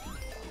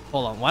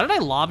 Hold on, why did I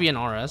lobby an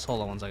RS?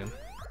 Hold on 1 second. If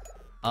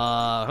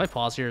I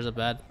pause here, is it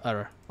bad?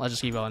 Whatever, let's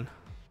just keep going.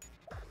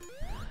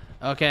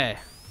 Okay.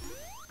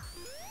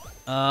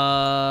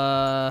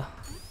 I'm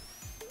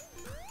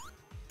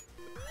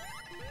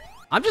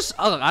just...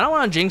 Oh, look, I don't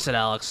want to jinx it,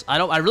 Alex.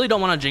 I really don't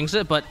want to jinx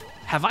it, but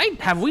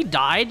have we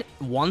died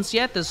once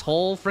yet this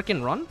whole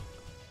freaking run?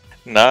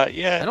 Not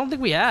yet. I don't think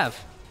we have.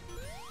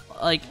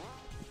 Like,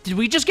 did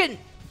we just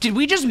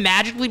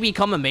magically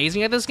become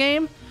amazing at this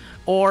game?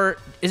 Or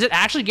is it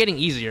actually getting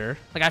easier?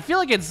 Like, I feel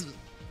like it's...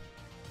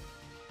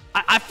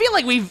 I feel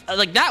like we've...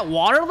 Like, that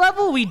water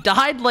level, we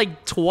died,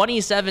 like,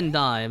 27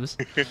 times.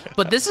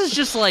 But this is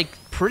just, like,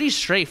 pretty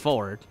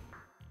straightforward.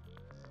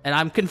 And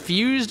I'm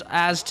confused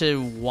as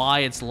to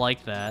why it's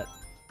like that.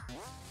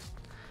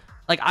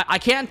 Like, I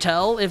can't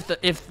tell if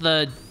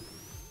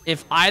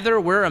either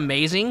we're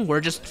amazing,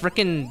 we're just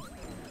freaking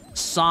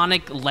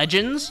Sonic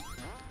legends,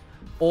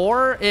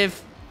 or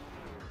if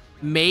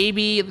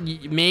maybe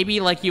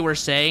like you were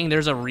saying,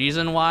 there's a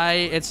reason why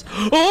it's...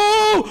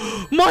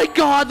 Oh my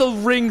god, the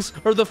rings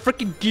or the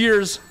freaking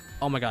gears.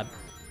 Oh my god.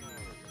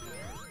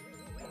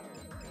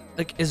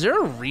 Like, is there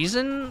a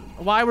reason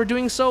why we're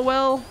doing so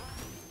well?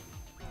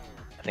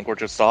 I think we're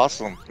just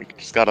awesome. We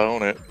just gotta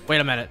own it.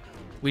 Wait a minute.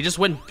 We just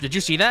went... Did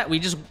you see that? We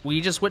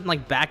just went,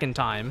 like, back in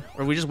time.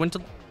 Or we just went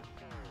to...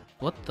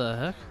 What the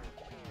heck?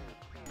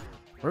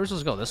 Where are we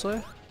supposed to go? This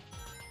way?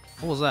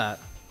 What was that?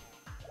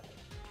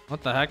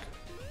 What the heck?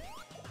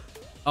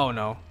 Oh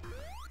no.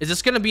 Is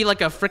this gonna be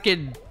like a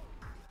frickin'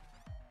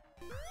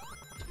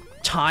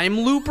 time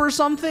loop or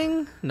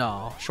something?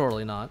 No,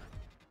 surely not.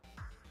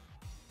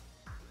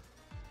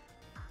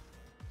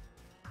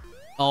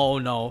 Oh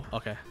no.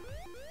 Okay.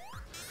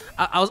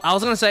 I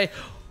was gonna say.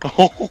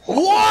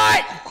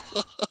 What?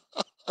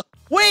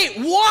 Wait,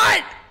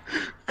 what?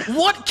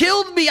 What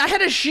killed me? I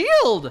had a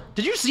shield.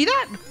 Did you see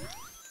that?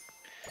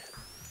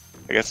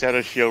 I guess you had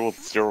a shield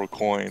with 0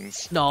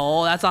 coins.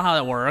 No, that's not how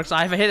it works. If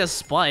I hit a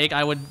spike,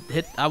 I would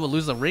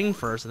lose the ring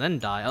first and then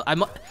die.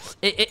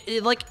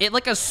 It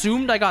like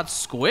assumed I got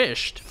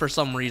squished for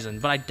some reason,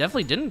 but I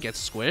definitely didn't get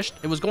squished.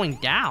 It was going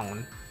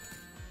down.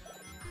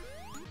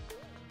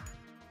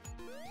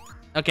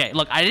 Okay,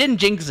 look, I didn't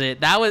jinx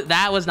it. That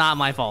was not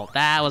my fault.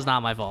 That was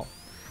not my fault.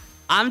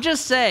 I'm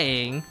just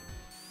saying.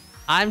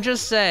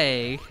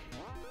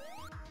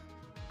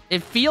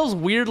 It feels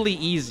weirdly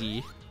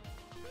easy.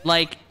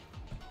 Like.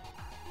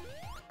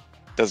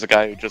 There's a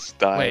guy who just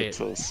died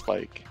to a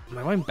spike. Am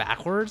I going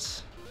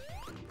backwards?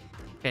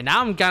 Okay, now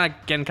I'm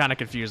getting kind of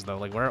confused though.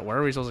 Like, where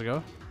are we supposed to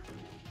go?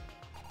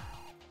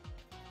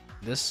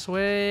 This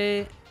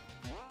way.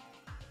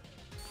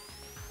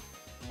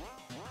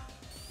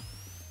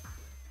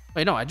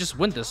 Wait, no, I just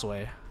went this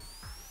way.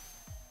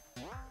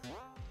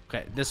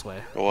 Okay, this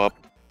way. Go up.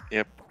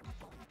 Yep.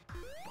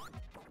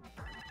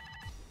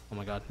 Oh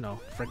my god, no.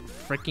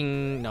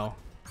 Freaking no.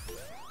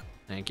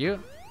 Thank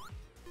you.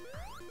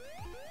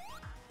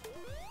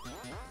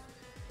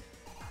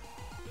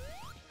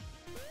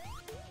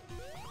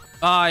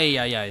 Ay,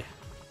 ay, ay.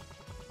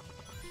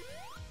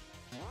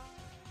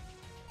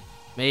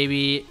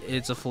 Maybe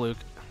it's a fluke.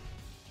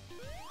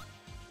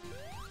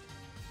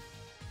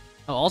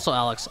 Oh, also,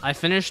 Alex, I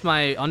finished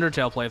my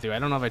Undertale playthrough. I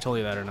don't know if I told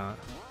you that or not.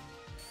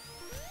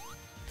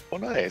 Oh,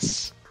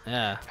 nice.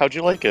 Yeah. How'd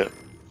you like it?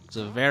 It's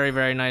a very,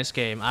 very nice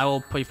game. I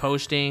will be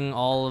posting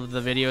all of the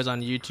videos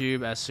on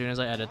YouTube as soon as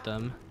I edit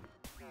them.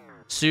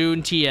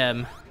 Soon,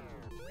 TM.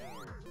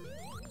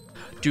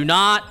 Do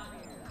not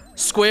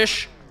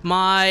squish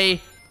my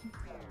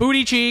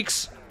booty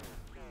cheeks.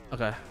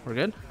 Okay, we're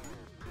good.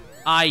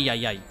 Ay,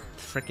 ay, ay.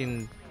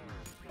 Freaking.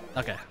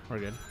 Okay, we're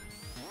good.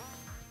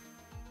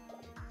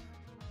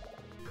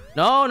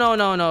 No, no,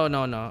 no, no,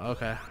 no, no.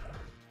 Okay.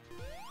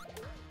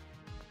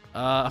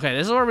 Okay,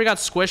 this is where we got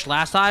squished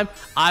last time.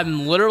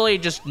 I'm literally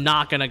just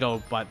not gonna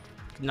go, but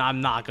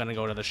I'm not gonna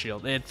go to the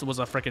shield. It was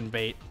a freaking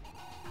bait.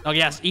 Oh,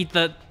 yes, eat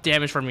the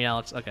damage for me,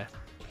 Alex. Okay.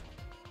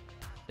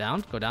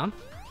 Down, go down.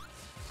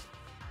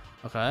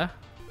 Okay.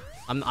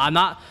 I'm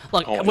not.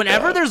 Look,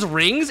 whenever there's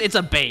rings, it's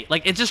a bait.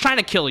 Like, it's just trying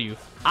to kill you.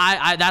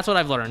 That's what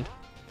I've learned.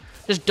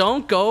 Just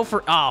don't go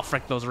for. Oh,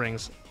 frick those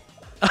rings.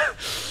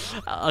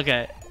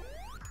 Okay.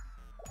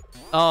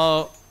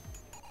 Oh,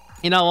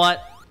 you know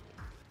what?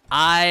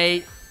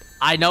 I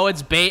know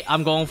it's bait.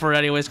 I'm going for it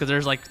anyways because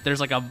there's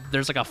like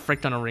a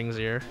frick ton of rings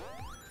here.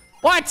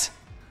 What?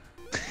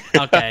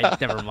 Okay,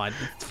 never mind.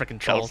 It's freaking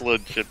troll. That was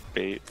legit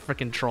bait.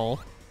 Freaking troll.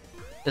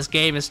 This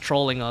game is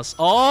trolling us.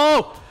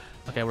 Oh!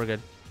 Okay, we're good.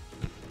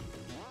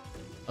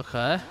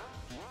 Okay.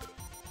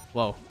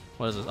 Whoa.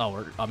 What is this?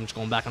 Oh, I'm just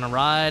going back on a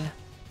ride.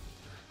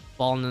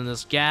 Falling in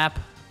this gap.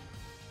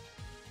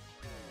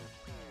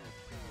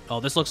 Oh,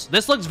 this looks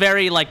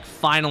very like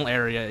final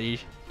area-y.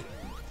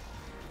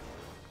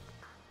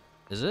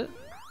 Is it?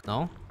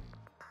 No?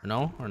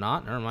 No, or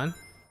not? Never mind.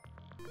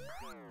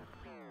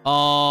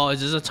 Oh, is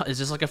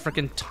this like a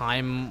freaking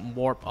time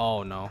warp?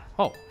 Oh no.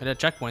 Oh, hit a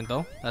checkpoint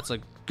though. That's a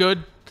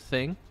good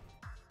thing.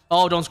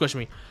 Oh, don't squish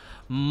me.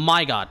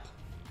 My god.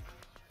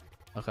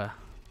 Okay.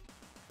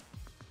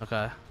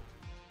 Okay.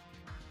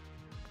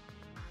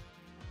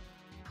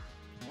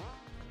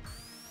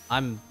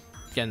 I'm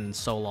getting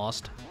so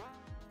lost.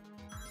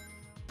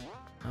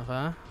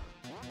 Okay.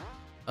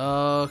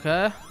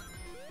 Okay.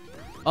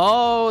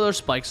 Oh, there's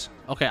spikes.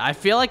 Okay, I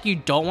feel like you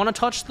don't want to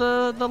touch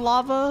the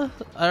lava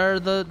or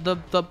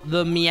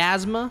the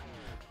miasma.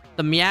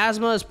 The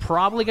miasma is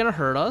probably gonna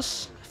hurt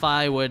us if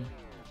I would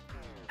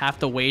have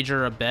to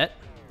wager a bet.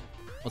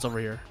 What's over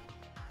here?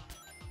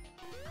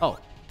 Oh.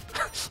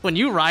 When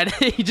you ride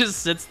it, he just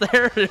sits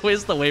there and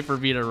waits to wait for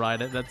me to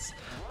ride it. That's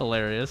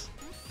hilarious.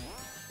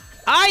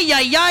 Ay,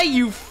 ay, ay,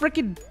 you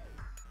freaking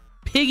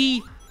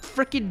piggy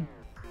freaking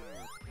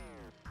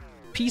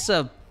piece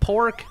of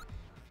pork.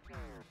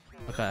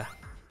 Okay.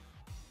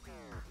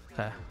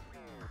 Okay.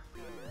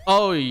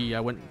 Oh, yeah,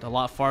 I went a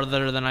lot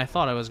farther than I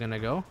thought I was gonna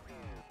go.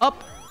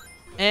 Up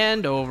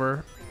and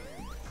over.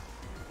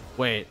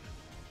 Wait.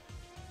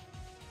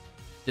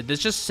 Did this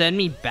just send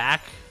me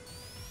back?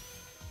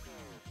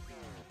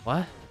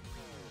 What?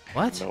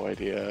 What? No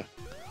idea.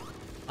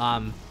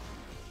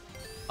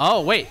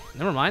 Oh, wait.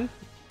 Never mind.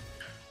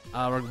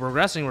 We're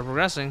progressing. We're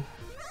progressing.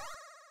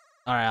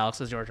 All right,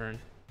 Alex, it's your turn.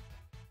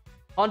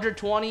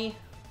 120.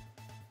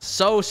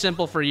 So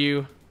simple for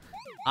you,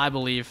 I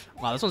believe.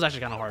 Wow, this one's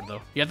actually kind of hard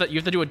though. You have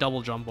to do a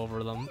double jump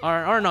over them,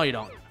 or no, you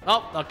don't.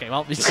 Oh, okay.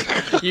 Well, you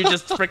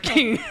just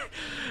freaking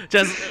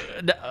just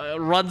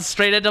run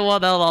straight into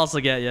one. That'll also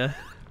get you.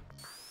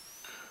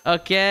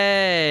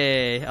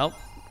 Okay. Oh,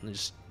 let me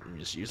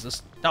just use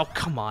this. Oh,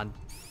 come on.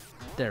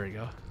 There we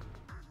go.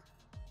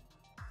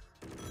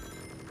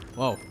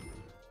 Whoa.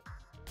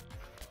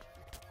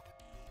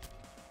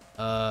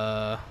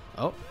 Oh.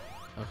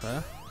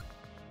 Okay.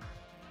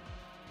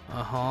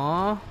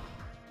 Uh-huh.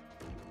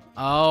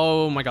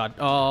 Oh my god.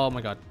 Oh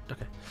my god.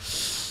 Okay.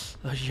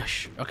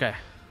 Yeesh. Okay.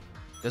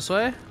 This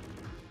way?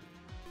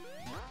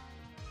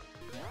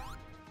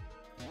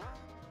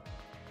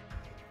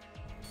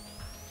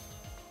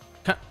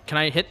 Can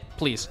I hit,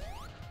 please?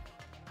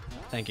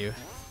 Thank you.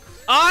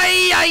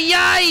 Ay, ay,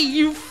 ay!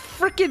 You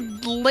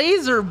freaking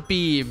laser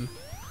beam!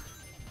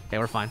 Okay,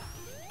 we're fine.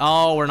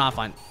 Oh, we're not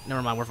fine.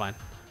 Never mind, we're fine.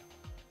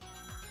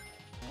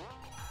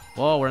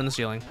 Whoa, we're in the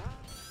ceiling.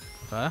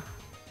 Okay.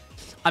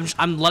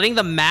 I'm letting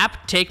the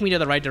map take me to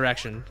the right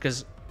direction,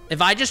 because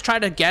if I just try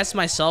to guess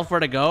myself where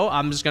to go,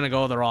 I'm just gonna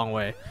go the wrong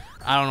way.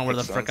 I don't know where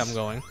the frick I'm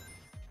going.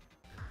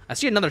 I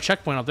see another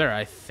checkpoint up there,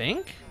 I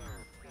think?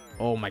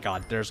 Oh my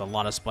god, there's a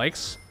lot of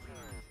spikes.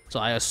 So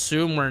I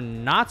assume we're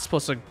not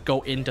supposed to go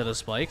into the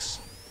spikes.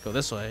 Go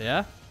this way,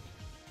 yeah?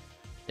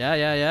 Yeah,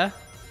 yeah, yeah.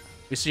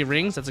 We see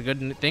rings, that's a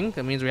good thing.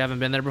 That means we haven't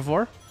been there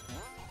before.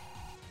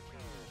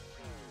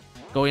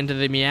 Go into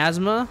the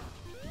miasma.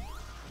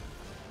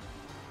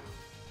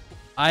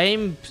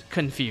 I'm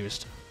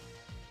confused.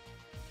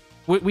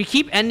 We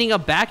keep ending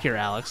up back here,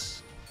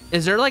 Alex.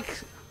 Is there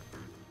like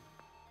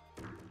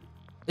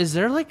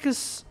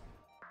this?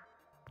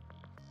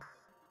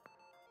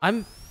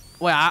 I'm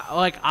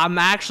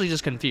actually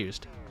just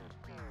confused.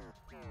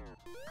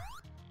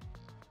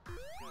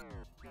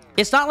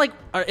 It's not like,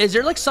 is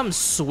there like some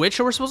switch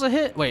that we're supposed to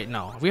hit? Wait,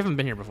 no, we haven't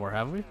been here before,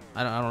 have we?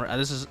 I don't.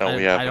 This is. No,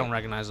 I don't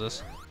recognize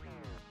this.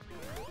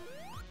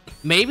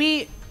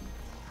 Maybe.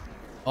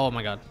 Oh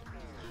my god.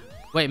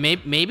 Wait,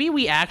 maybe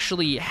we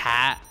actually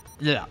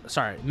yeah,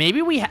 sorry.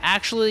 Maybe we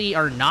actually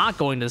are not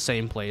going to the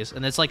same place,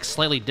 and it's like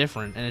slightly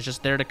different, and it's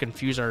just there to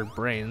confuse our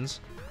brains.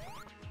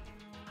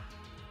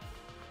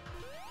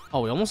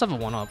 Oh, we almost have a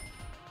 1-up.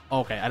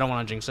 Okay, I don't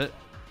want to jinx it.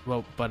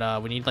 Well,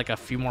 but we need like a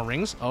few more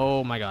rings.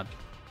 Oh my god.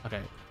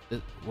 Okay.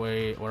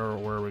 Wait, where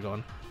are we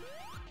going?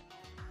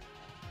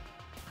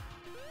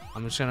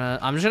 I'm just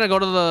gonna go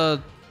to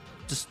the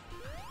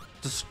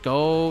just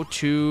go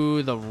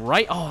to the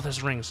right. Oh,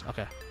 there's rings.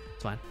 Okay,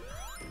 it's fine.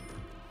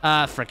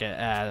 Frick it.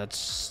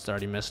 That's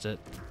already missed it.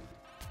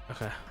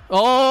 Okay.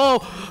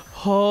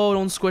 Oh,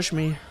 don't squish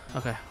me.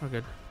 Okay, we're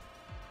good.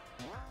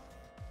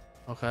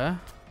 Okay.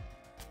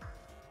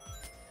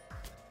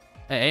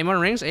 Hey, 8 more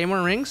rings. 8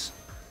 more rings.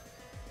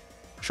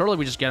 Surely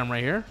we just get them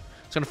right here.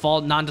 It's gonna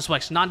fall. Non-to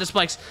spikes. Non-to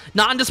spikes.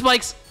 Non-to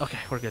spikes. Okay,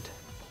 we're good.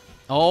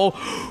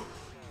 Oh.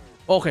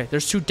 Okay,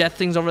 there's 2 death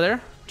things over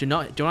there. Do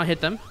not hit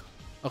them.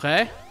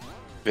 Okay.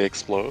 They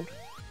explode.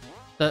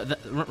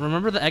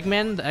 Remember the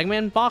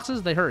Eggman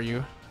boxes? They hurt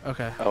you.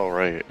 Okay. Oh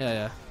right.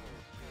 Yeah.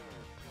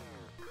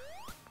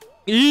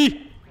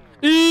 E.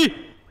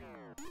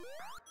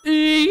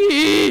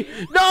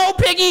 No,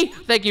 piggy.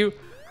 Thank you.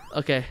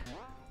 Okay.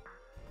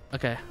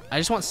 Okay. I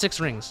just want 6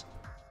 rings.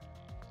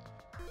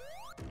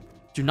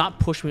 Do not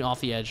push me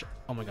off the edge.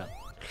 Oh my god.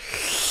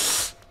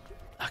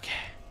 Okay.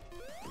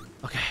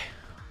 Okay.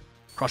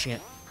 Crushing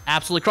it.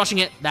 Absolutely crushing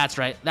it. That's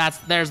right.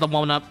 There's the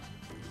 1-up.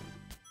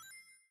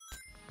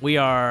 We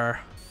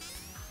are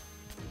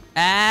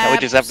now we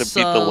just have to beat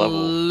the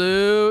level.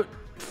 Absolute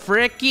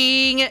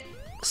freaking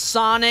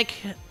Sonic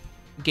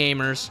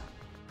gamers.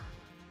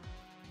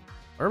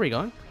 Where are we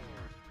going?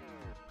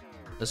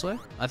 This way?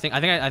 I think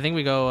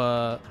we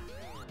go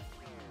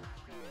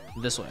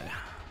this way.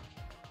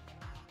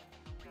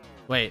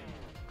 Wait.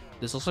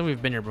 This looks like we've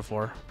been here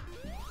before.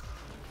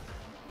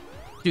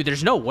 Dude,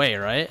 there's no way,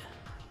 right?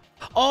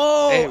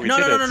 Oh, hey,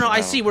 no.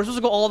 I see. We're supposed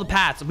to go all the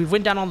paths. We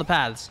went down all the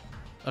paths.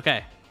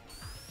 Okay.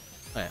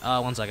 Okay,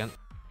 1 second.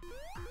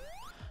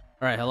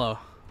 All right, hello.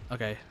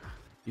 Okay.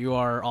 You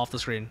are off the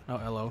screen. Oh,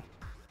 hello.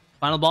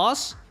 Final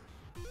boss?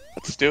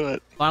 Let's do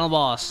it. Final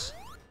boss.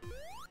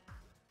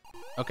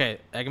 Okay,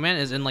 Eggman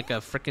is in like a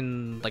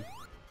freaking like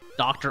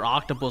Dr.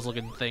 Octopus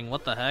looking thing.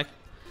 What the heck?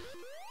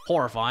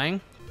 Horrifying.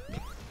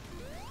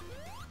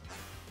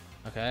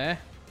 Okay.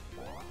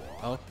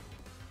 Oh.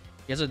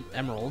 He has an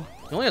emerald.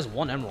 He only has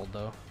 1 emerald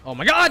though. Oh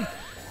my god!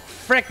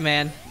 Frick,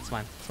 man. It's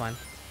fine. It's fine.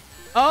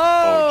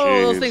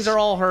 Oh, those things are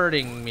all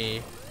hurting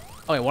me.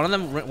 Okay, one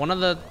of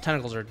the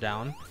tentacles are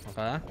down.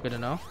 Okay, good to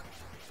know.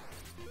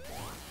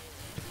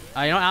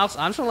 You know, Alex,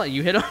 I'm just gonna let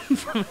you hit him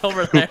from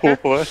over there.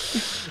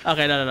 What?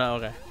 Okay, no,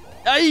 okay.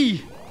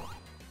 Ay!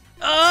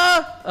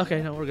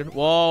 Okay, no, we're good.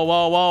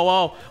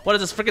 Whoa. What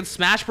is this, freaking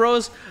Smash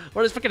Bros? What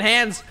are his freaking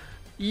hands?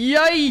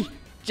 Yay!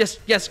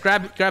 Yes,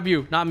 grab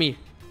you, not me.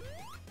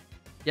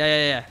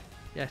 Yeah,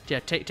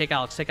 take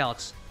Alex,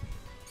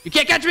 You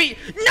can't catch me!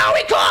 No,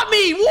 he caught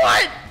me!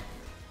 What?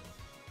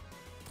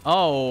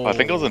 Oh. I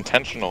think it was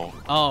intentional.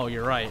 Oh,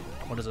 you're right.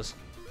 What is this?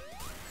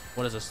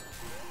 We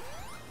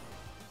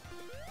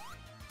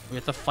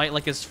have to fight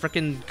like his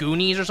freaking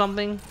Goonies or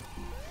something?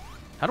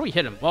 How do we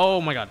hit him?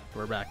 Oh my god,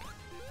 we're back.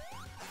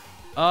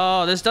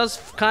 Oh, this does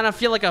kind of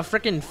feel like a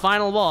freaking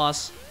final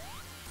boss.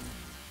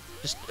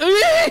 Just... what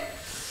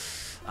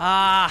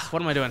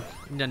am I doing?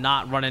 I need to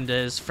not run into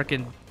his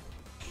freaking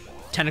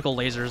tentacle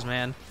lasers,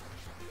 man.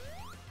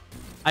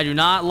 I do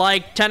not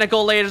like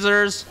tentacle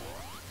lasers.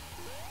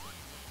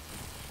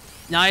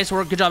 Nice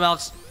work. Good job,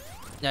 Alex.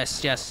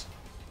 Yes, yes.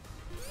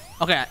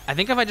 Okay, I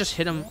think if I just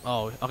hit him...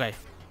 Oh, okay.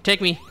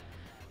 Take me.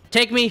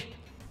 Take me.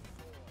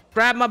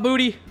 Grab my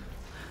booty.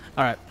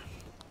 All right.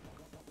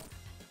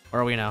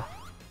 Where are we now?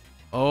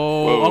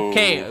 Oh, Whoa.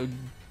 okay.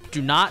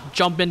 Do not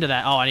jump into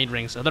that. Oh, I need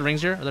rings. Are there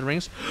rings here? Are there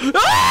rings?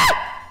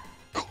 Ah!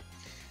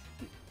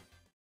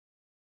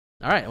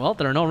 All right, well,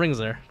 there are no rings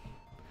there.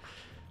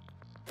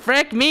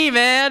 Frick me,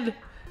 man.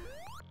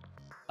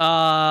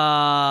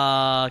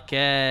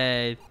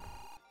 Okay.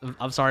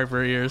 I'm sorry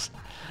for your ears.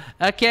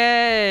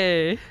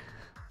 Okay.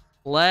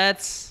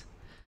 Let's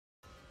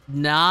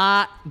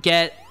not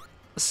get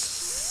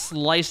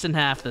sliced in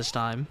half this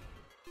time.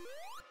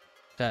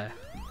 Okay.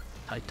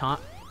 Titan.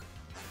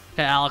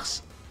 Okay,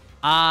 Alex.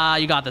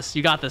 You got this.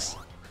 You got this.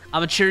 I'm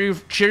gonna cheer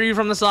you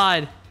from the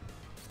side.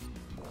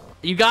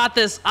 You got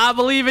this. I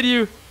believe in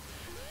you.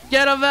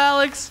 Get him,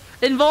 Alex.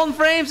 Invuln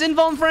frames.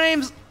 Invuln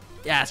frames.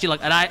 Yeah. See,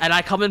 look, and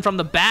I come in from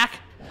the back.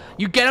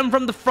 You get him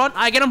from the front.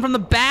 I get him from the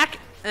back,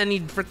 and he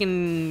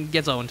freaking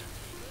gets owned.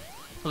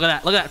 Look at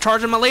that. Look at that.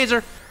 Charging my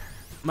laser.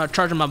 I'm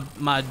charging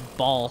my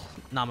ball,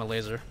 not my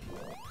laser.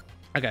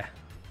 Okay.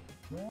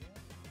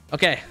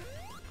 Okay.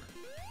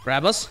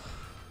 Grab us.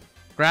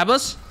 Grab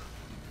us.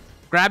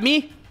 Grab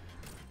me.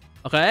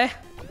 Okay.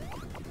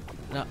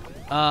 No.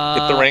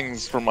 Get the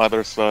rings from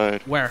either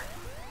side. Where?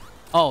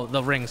 Oh,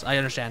 the rings. I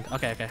understand.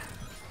 Okay, okay.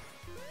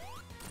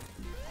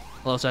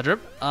 Hello, Cedric.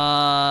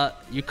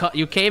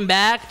 You came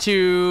back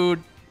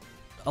to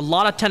a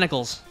lot of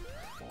tentacles.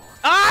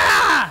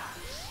 Ah!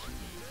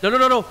 No, no,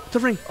 no, no. The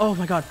ring. Oh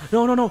my god.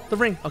 No, no, no. The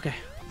ring. Okay.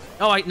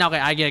 Oh, okay,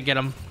 I get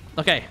him.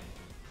 Okay.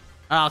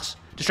 Alex,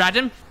 distract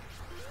him.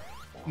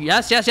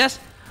 Yes, yes, yes.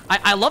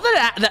 I love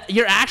that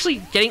you're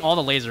actually getting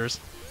all the lasers.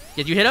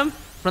 Did you hit him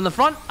from the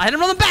front? I hit him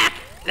from the back.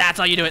 That's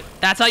how you do it.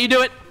 That's how you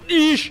do it.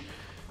 Eesh.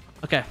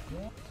 Okay.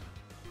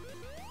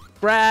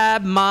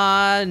 Grab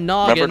my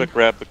noggin. Remember to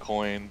grab the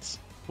coins.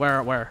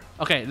 Where?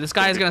 Okay, this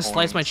guy is gonna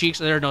slice my cheeks.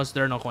 There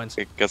are no coins.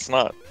 I guess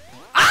not.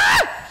 Ah!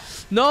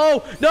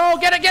 No, no,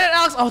 get it,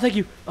 Alex. Oh, thank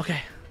you.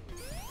 Okay.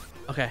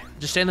 Okay,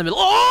 just stay in the middle.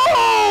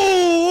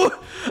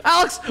 Oh!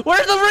 Alex,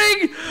 where's the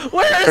ring?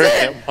 Where is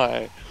it? Am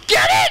I?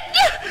 Get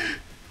it!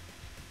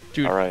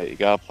 Dude. All right, you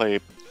gotta play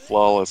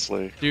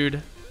flawlessly.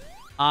 Dude,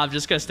 I'm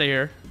just gonna stay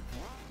here.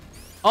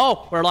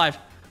 Oh, we're alive.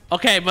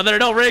 Okay, but there are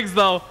no rings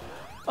though.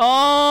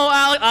 Oh,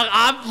 Alex,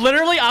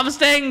 I'm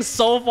staying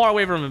so far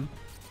away from him.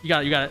 You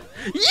got it.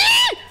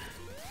 Yee!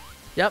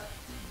 Yep.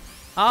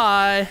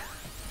 Hi.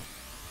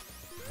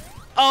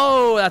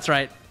 Oh, that's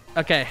right.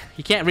 Okay,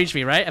 he can't reach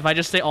me, right? If I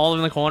just stay all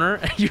in the corner,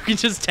 you can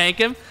just tank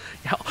him.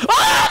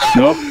 Oh,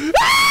 no! Nope.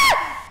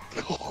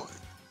 Ah!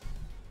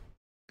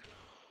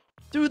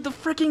 Dude, the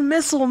freaking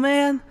missile,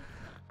 man.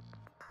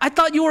 I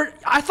thought you were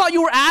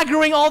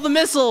aggroing all the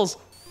missiles.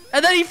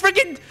 And then he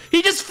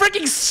just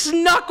freaking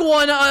snuck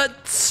one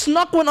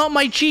up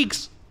my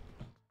cheeks.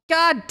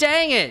 God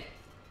dang it.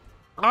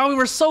 Oh, we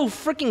were so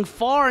freaking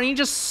far and he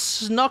just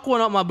snuck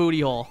one up my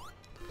booty hole.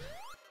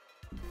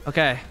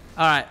 Okay.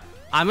 All right.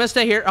 I'm going to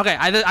stay here. Okay.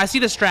 I see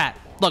the strat.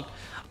 Look,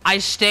 I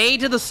stay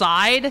to the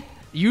side.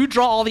 You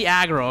draw all the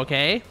aggro,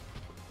 okay?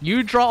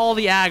 You draw all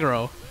the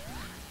aggro.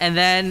 And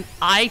then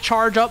I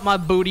charge up my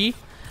booty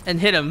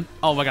and hit him.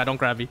 Oh my god, don't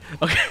grab me.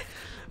 Okay.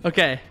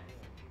 Okay.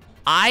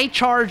 I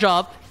charge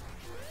up.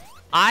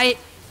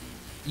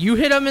 You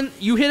hit him in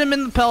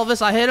the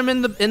pelvis, I hit him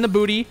in the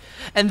booty,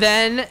 and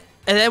then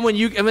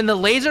when the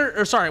laser,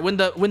 or sorry, when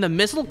the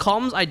missile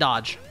comes, I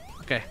dodge.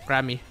 Okay,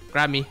 grab me.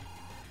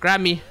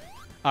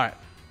 All right.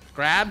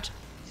 Grabbed.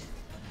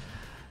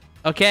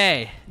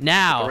 Okay,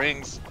 now. The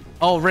rings.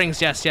 Oh, rings.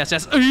 Yes.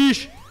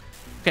 Eesh.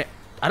 Okay,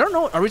 I don't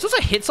know. Are we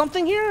supposed to hit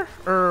something here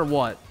or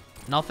what?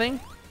 Nothing?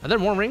 Are there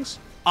more rings?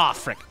 Ah,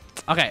 frick.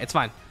 Okay, it's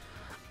fine.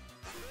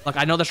 Look,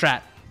 I know the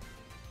strat.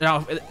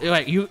 Now,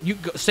 wait, you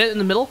go, sit in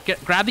the middle.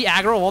 Grab the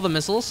aggro of all the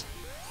missiles.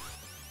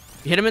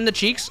 Hit him in the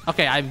cheeks.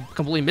 Okay, I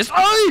completely missed.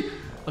 Oh!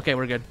 Okay,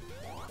 we're good.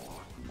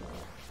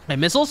 Okay,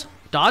 missiles.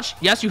 Dodge.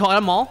 Yes, you caught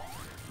them all.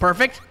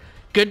 Perfect.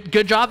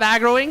 Good job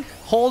aggroing.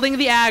 Holding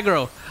the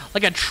aggro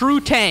like a true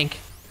tank.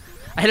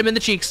 I hit him in the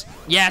cheeks.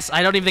 Yes,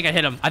 I don't even think I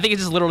hit him. I think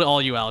it's just literally all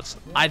you, Alex.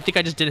 I think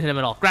I just didn't hit him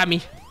at all. Grab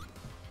me.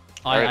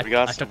 Oh, all right,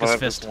 I took his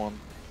fist. One.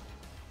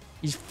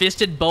 He's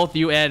fisted both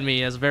you and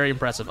me. That's very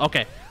impressive.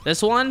 Okay,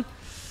 this one.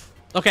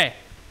 Okay,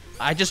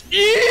 I just...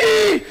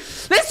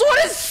 This one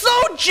is so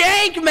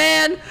jank,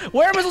 man!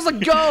 Where am I supposed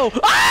to go?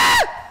 Ah!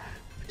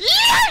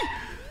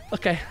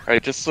 Okay.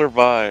 Alright, just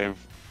survive.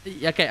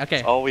 Okay.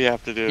 That's all we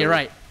have to do. You're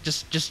right.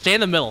 Just stay in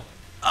the middle.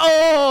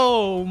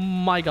 Oh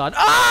my god.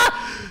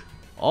 Ah!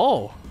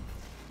 Oh.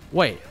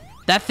 Wait.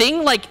 That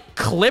thing, like,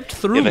 clipped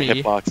through me.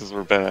 The hitboxes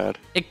were bad.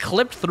 It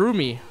clipped through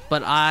me,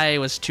 but I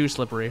was too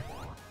slippery.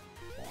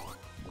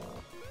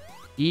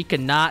 He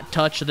cannot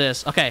touch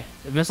this. Okay,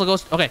 the missile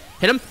goes. Okay,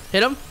 hit him.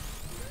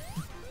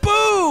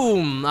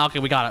 Boom! Okay,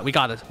 we got it.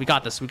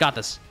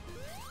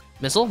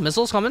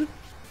 Missile's coming.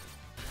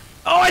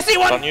 Oh, I see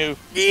one! On you.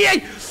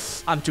 Yay!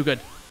 I'm too good.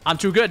 I'm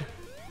too good.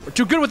 We're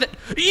too good with it.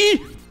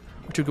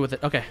 We're too good with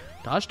it. Okay.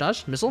 Dodge,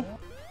 dodge, missile.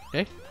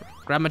 Okay.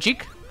 Grab my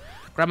cheek.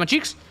 Grab my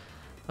cheeks.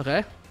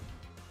 Okay.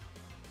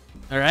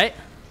 All right.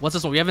 What's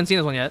this one? We haven't seen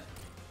this one yet.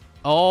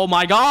 Oh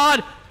my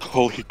god!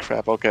 Holy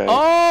crap, okay.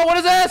 Oh, what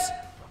is this?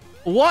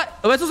 What?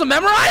 Am I supposed to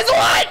memorize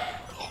what?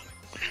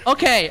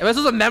 Okay, am I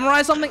supposed to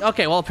memorize something?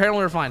 Okay, well,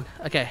 apparently we're fine.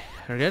 Okay,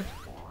 we're good.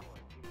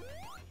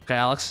 Okay,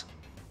 Alex.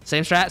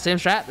 Same strat, same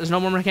strat. There's no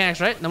more mechanics,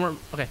 right? No more.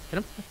 Okay, hit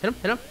him, hit him,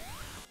 hit him.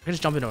 I can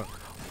just jump into it.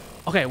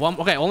 Okay,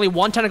 okay, only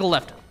one tentacle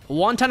left.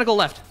 One tentacle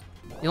left.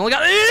 You only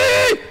got.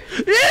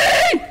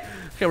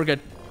 Okay, we're good.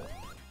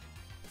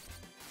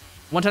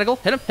 One tentacle.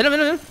 Hit him, hit him, hit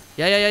him, hit him.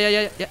 Yeah.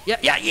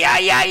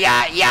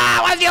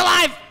 Why is he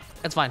alive?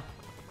 That's fine.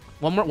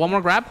 One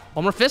more grab.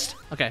 One more fist.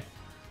 Okay.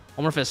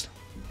 One more fist.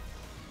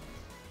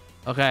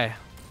 Okay.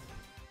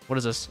 What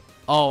is this?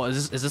 Oh,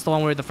 is this the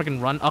one where the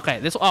freaking run? Okay,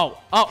 this. Whoa.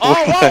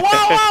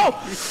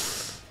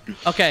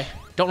 Okay,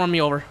 don't run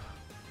me over.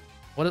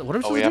 What are we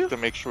supposed to do? We have to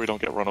make sure we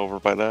don't get run over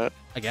by that.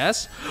 I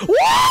guess.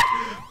 What?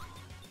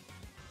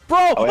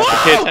 Bro, where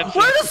are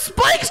the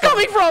spikes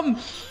coming from?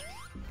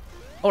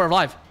 Oh, we're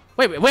alive.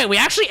 Wait, we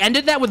actually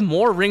ended that with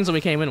more rings than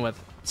we came in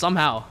with.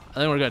 Somehow. I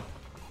think we're good.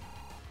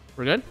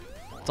 We're good?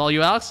 It's all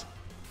you, Alex?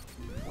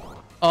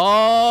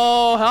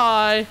 Oh,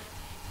 hi.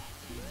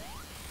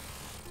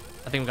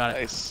 I think we got it.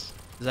 Nice.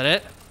 Is that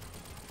it?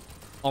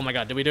 Oh my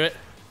god, did we do it?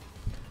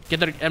 Get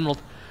the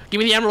emerald. Give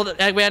me the emerald,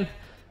 Eggman.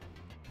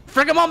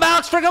 Frick him up,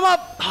 Alex, frick him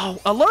up. Oh,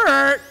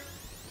 alert.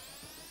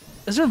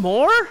 Is there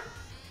more?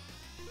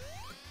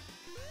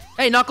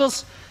 Hey,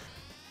 Knuckles.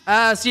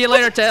 See you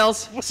later,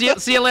 Tails. See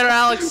you later,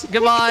 Alex.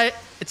 Goodbye.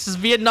 It's just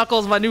me and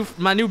Knuckles,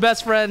 my new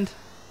best friend.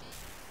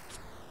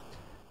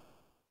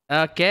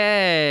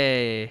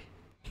 Okay.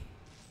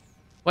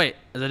 Wait,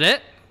 is it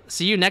it?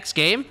 See you next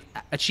game.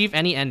 Achieve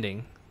any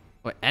ending.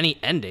 Wait, any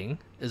ending?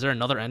 Is there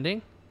another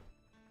ending?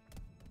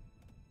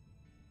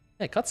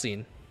 Hey,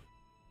 cutscene.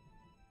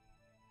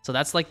 So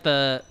that's like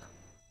the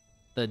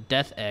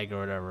death egg or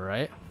whatever,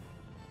 right?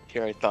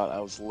 Here I thought I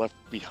was left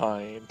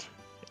behind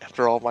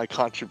after all my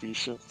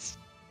contributions.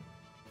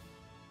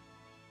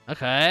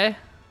 Okay.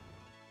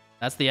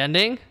 That's the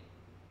ending?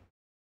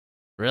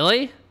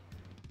 Really?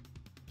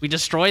 We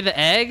destroy the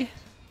egg?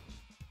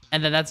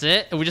 And then that's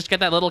it? And we just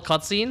get that little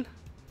cutscene?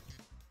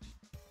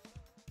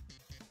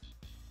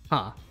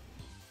 Huh.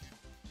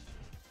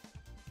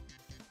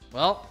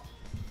 Well.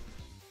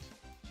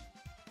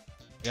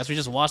 I guess we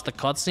just watched the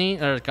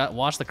cutscene, or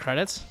watch the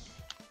credits.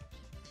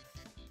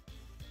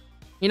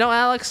 You know,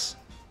 Alex?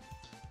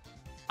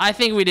 I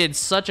think we did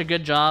such a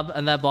good job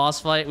in that boss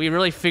fight. We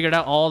really figured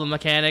out all the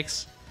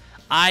mechanics.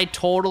 I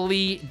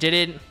totally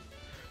didn't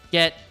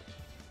get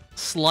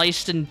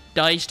sliced and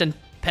diced and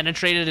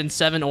penetrated in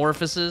 7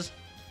 orifices.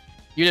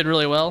 You did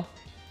really well.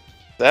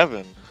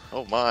 7?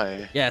 Oh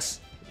my. Yes.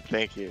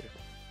 Thank you.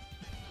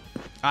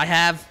 I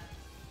have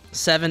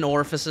 7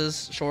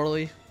 orifices,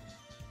 surely.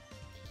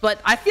 But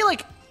I feel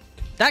like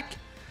that...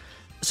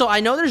 So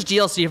I know there's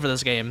DLC for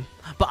this game,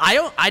 but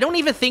I don't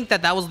even think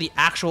that was the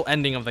actual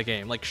ending of the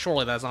game. Like,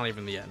 surely that's not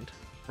even the end,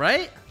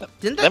 right?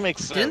 That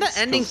makes sense. Didn't that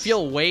ending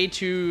feel way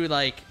too,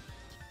 like,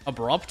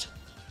 abrupt?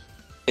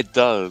 It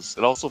does.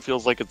 It also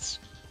feels like it's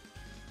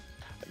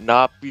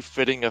not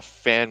befitting a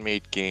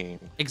fan-made game.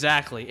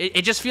 Exactly.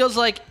 It just feels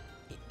like...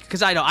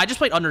 Because I just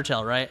played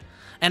Undertale, right?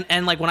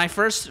 And like, when I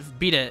first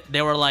beat it,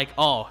 they were like,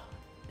 oh,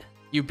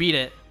 you beat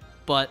it,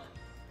 but...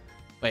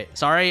 Wait,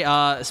 sorry,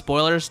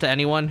 spoilers to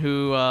anyone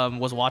who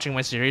was watching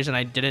my series and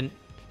I didn't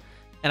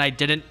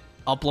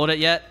upload it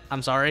yet.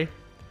 I'm sorry.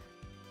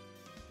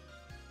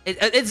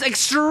 It's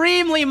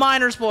extremely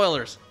minor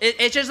spoilers.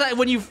 It's just that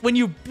when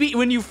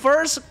you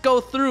first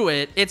go through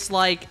it, it's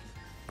like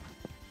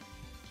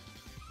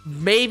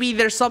maybe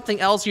there's something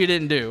else you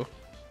didn't do.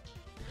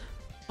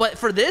 But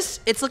for this,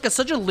 it's like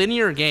such a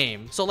linear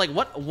game. So like,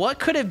 what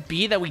could it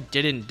be that we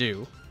didn't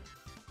do?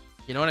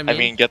 You know what I mean? I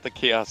mean, get the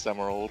Chaos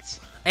Emeralds.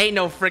 Ain't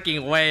no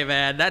freaking way,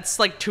 man. That's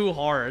like too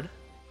hard.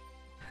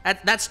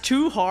 That's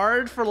too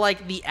hard for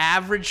like the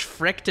average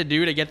frick to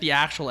do to get the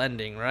actual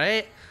ending,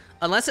 right?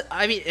 Unless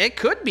I mean, it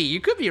could be.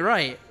 You could be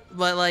right,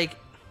 but like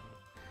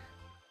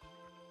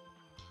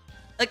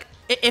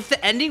if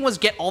the ending was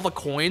get all the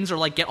coins or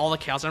like get all the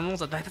Chaos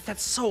Emeralds,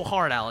 that's so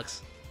hard,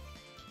 Alex.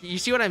 You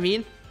see what I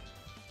mean?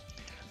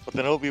 But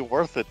then it'll be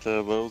worth it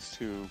to those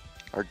who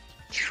are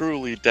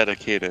truly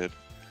dedicated.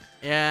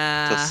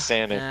 Yeah. To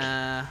Sonic.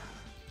 Yeah.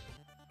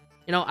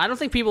 You know, I don't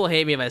think people will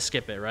hate me if I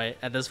skip it, right?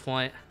 At this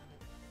point.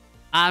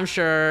 I'm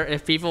sure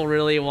if people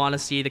really want to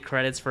see the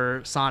credits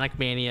for Sonic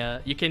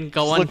Mania, you can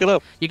go look it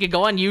up. You can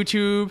go on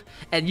YouTube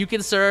and you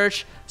can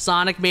search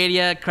Sonic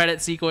Mania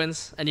credit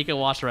sequence and you can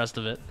watch the rest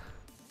of it.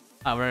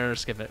 Oh, we're gonna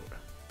skip it.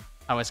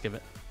 How do I skip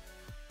it?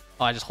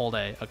 Oh, I just hold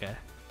A. Okay.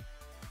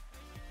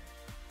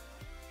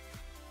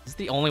 Is this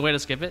the only way to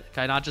skip it?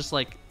 Can I not just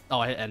like... Oh,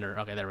 I hit enter.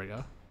 Okay, there we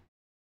go.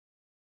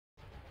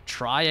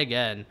 Try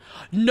again.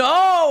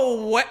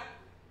 No! What?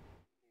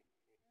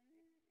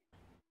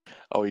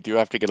 Oh, we do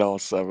have to get all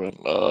 7.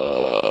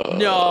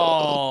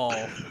 No.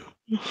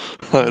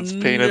 It's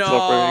pain and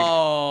suffering.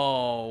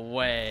 No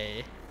way.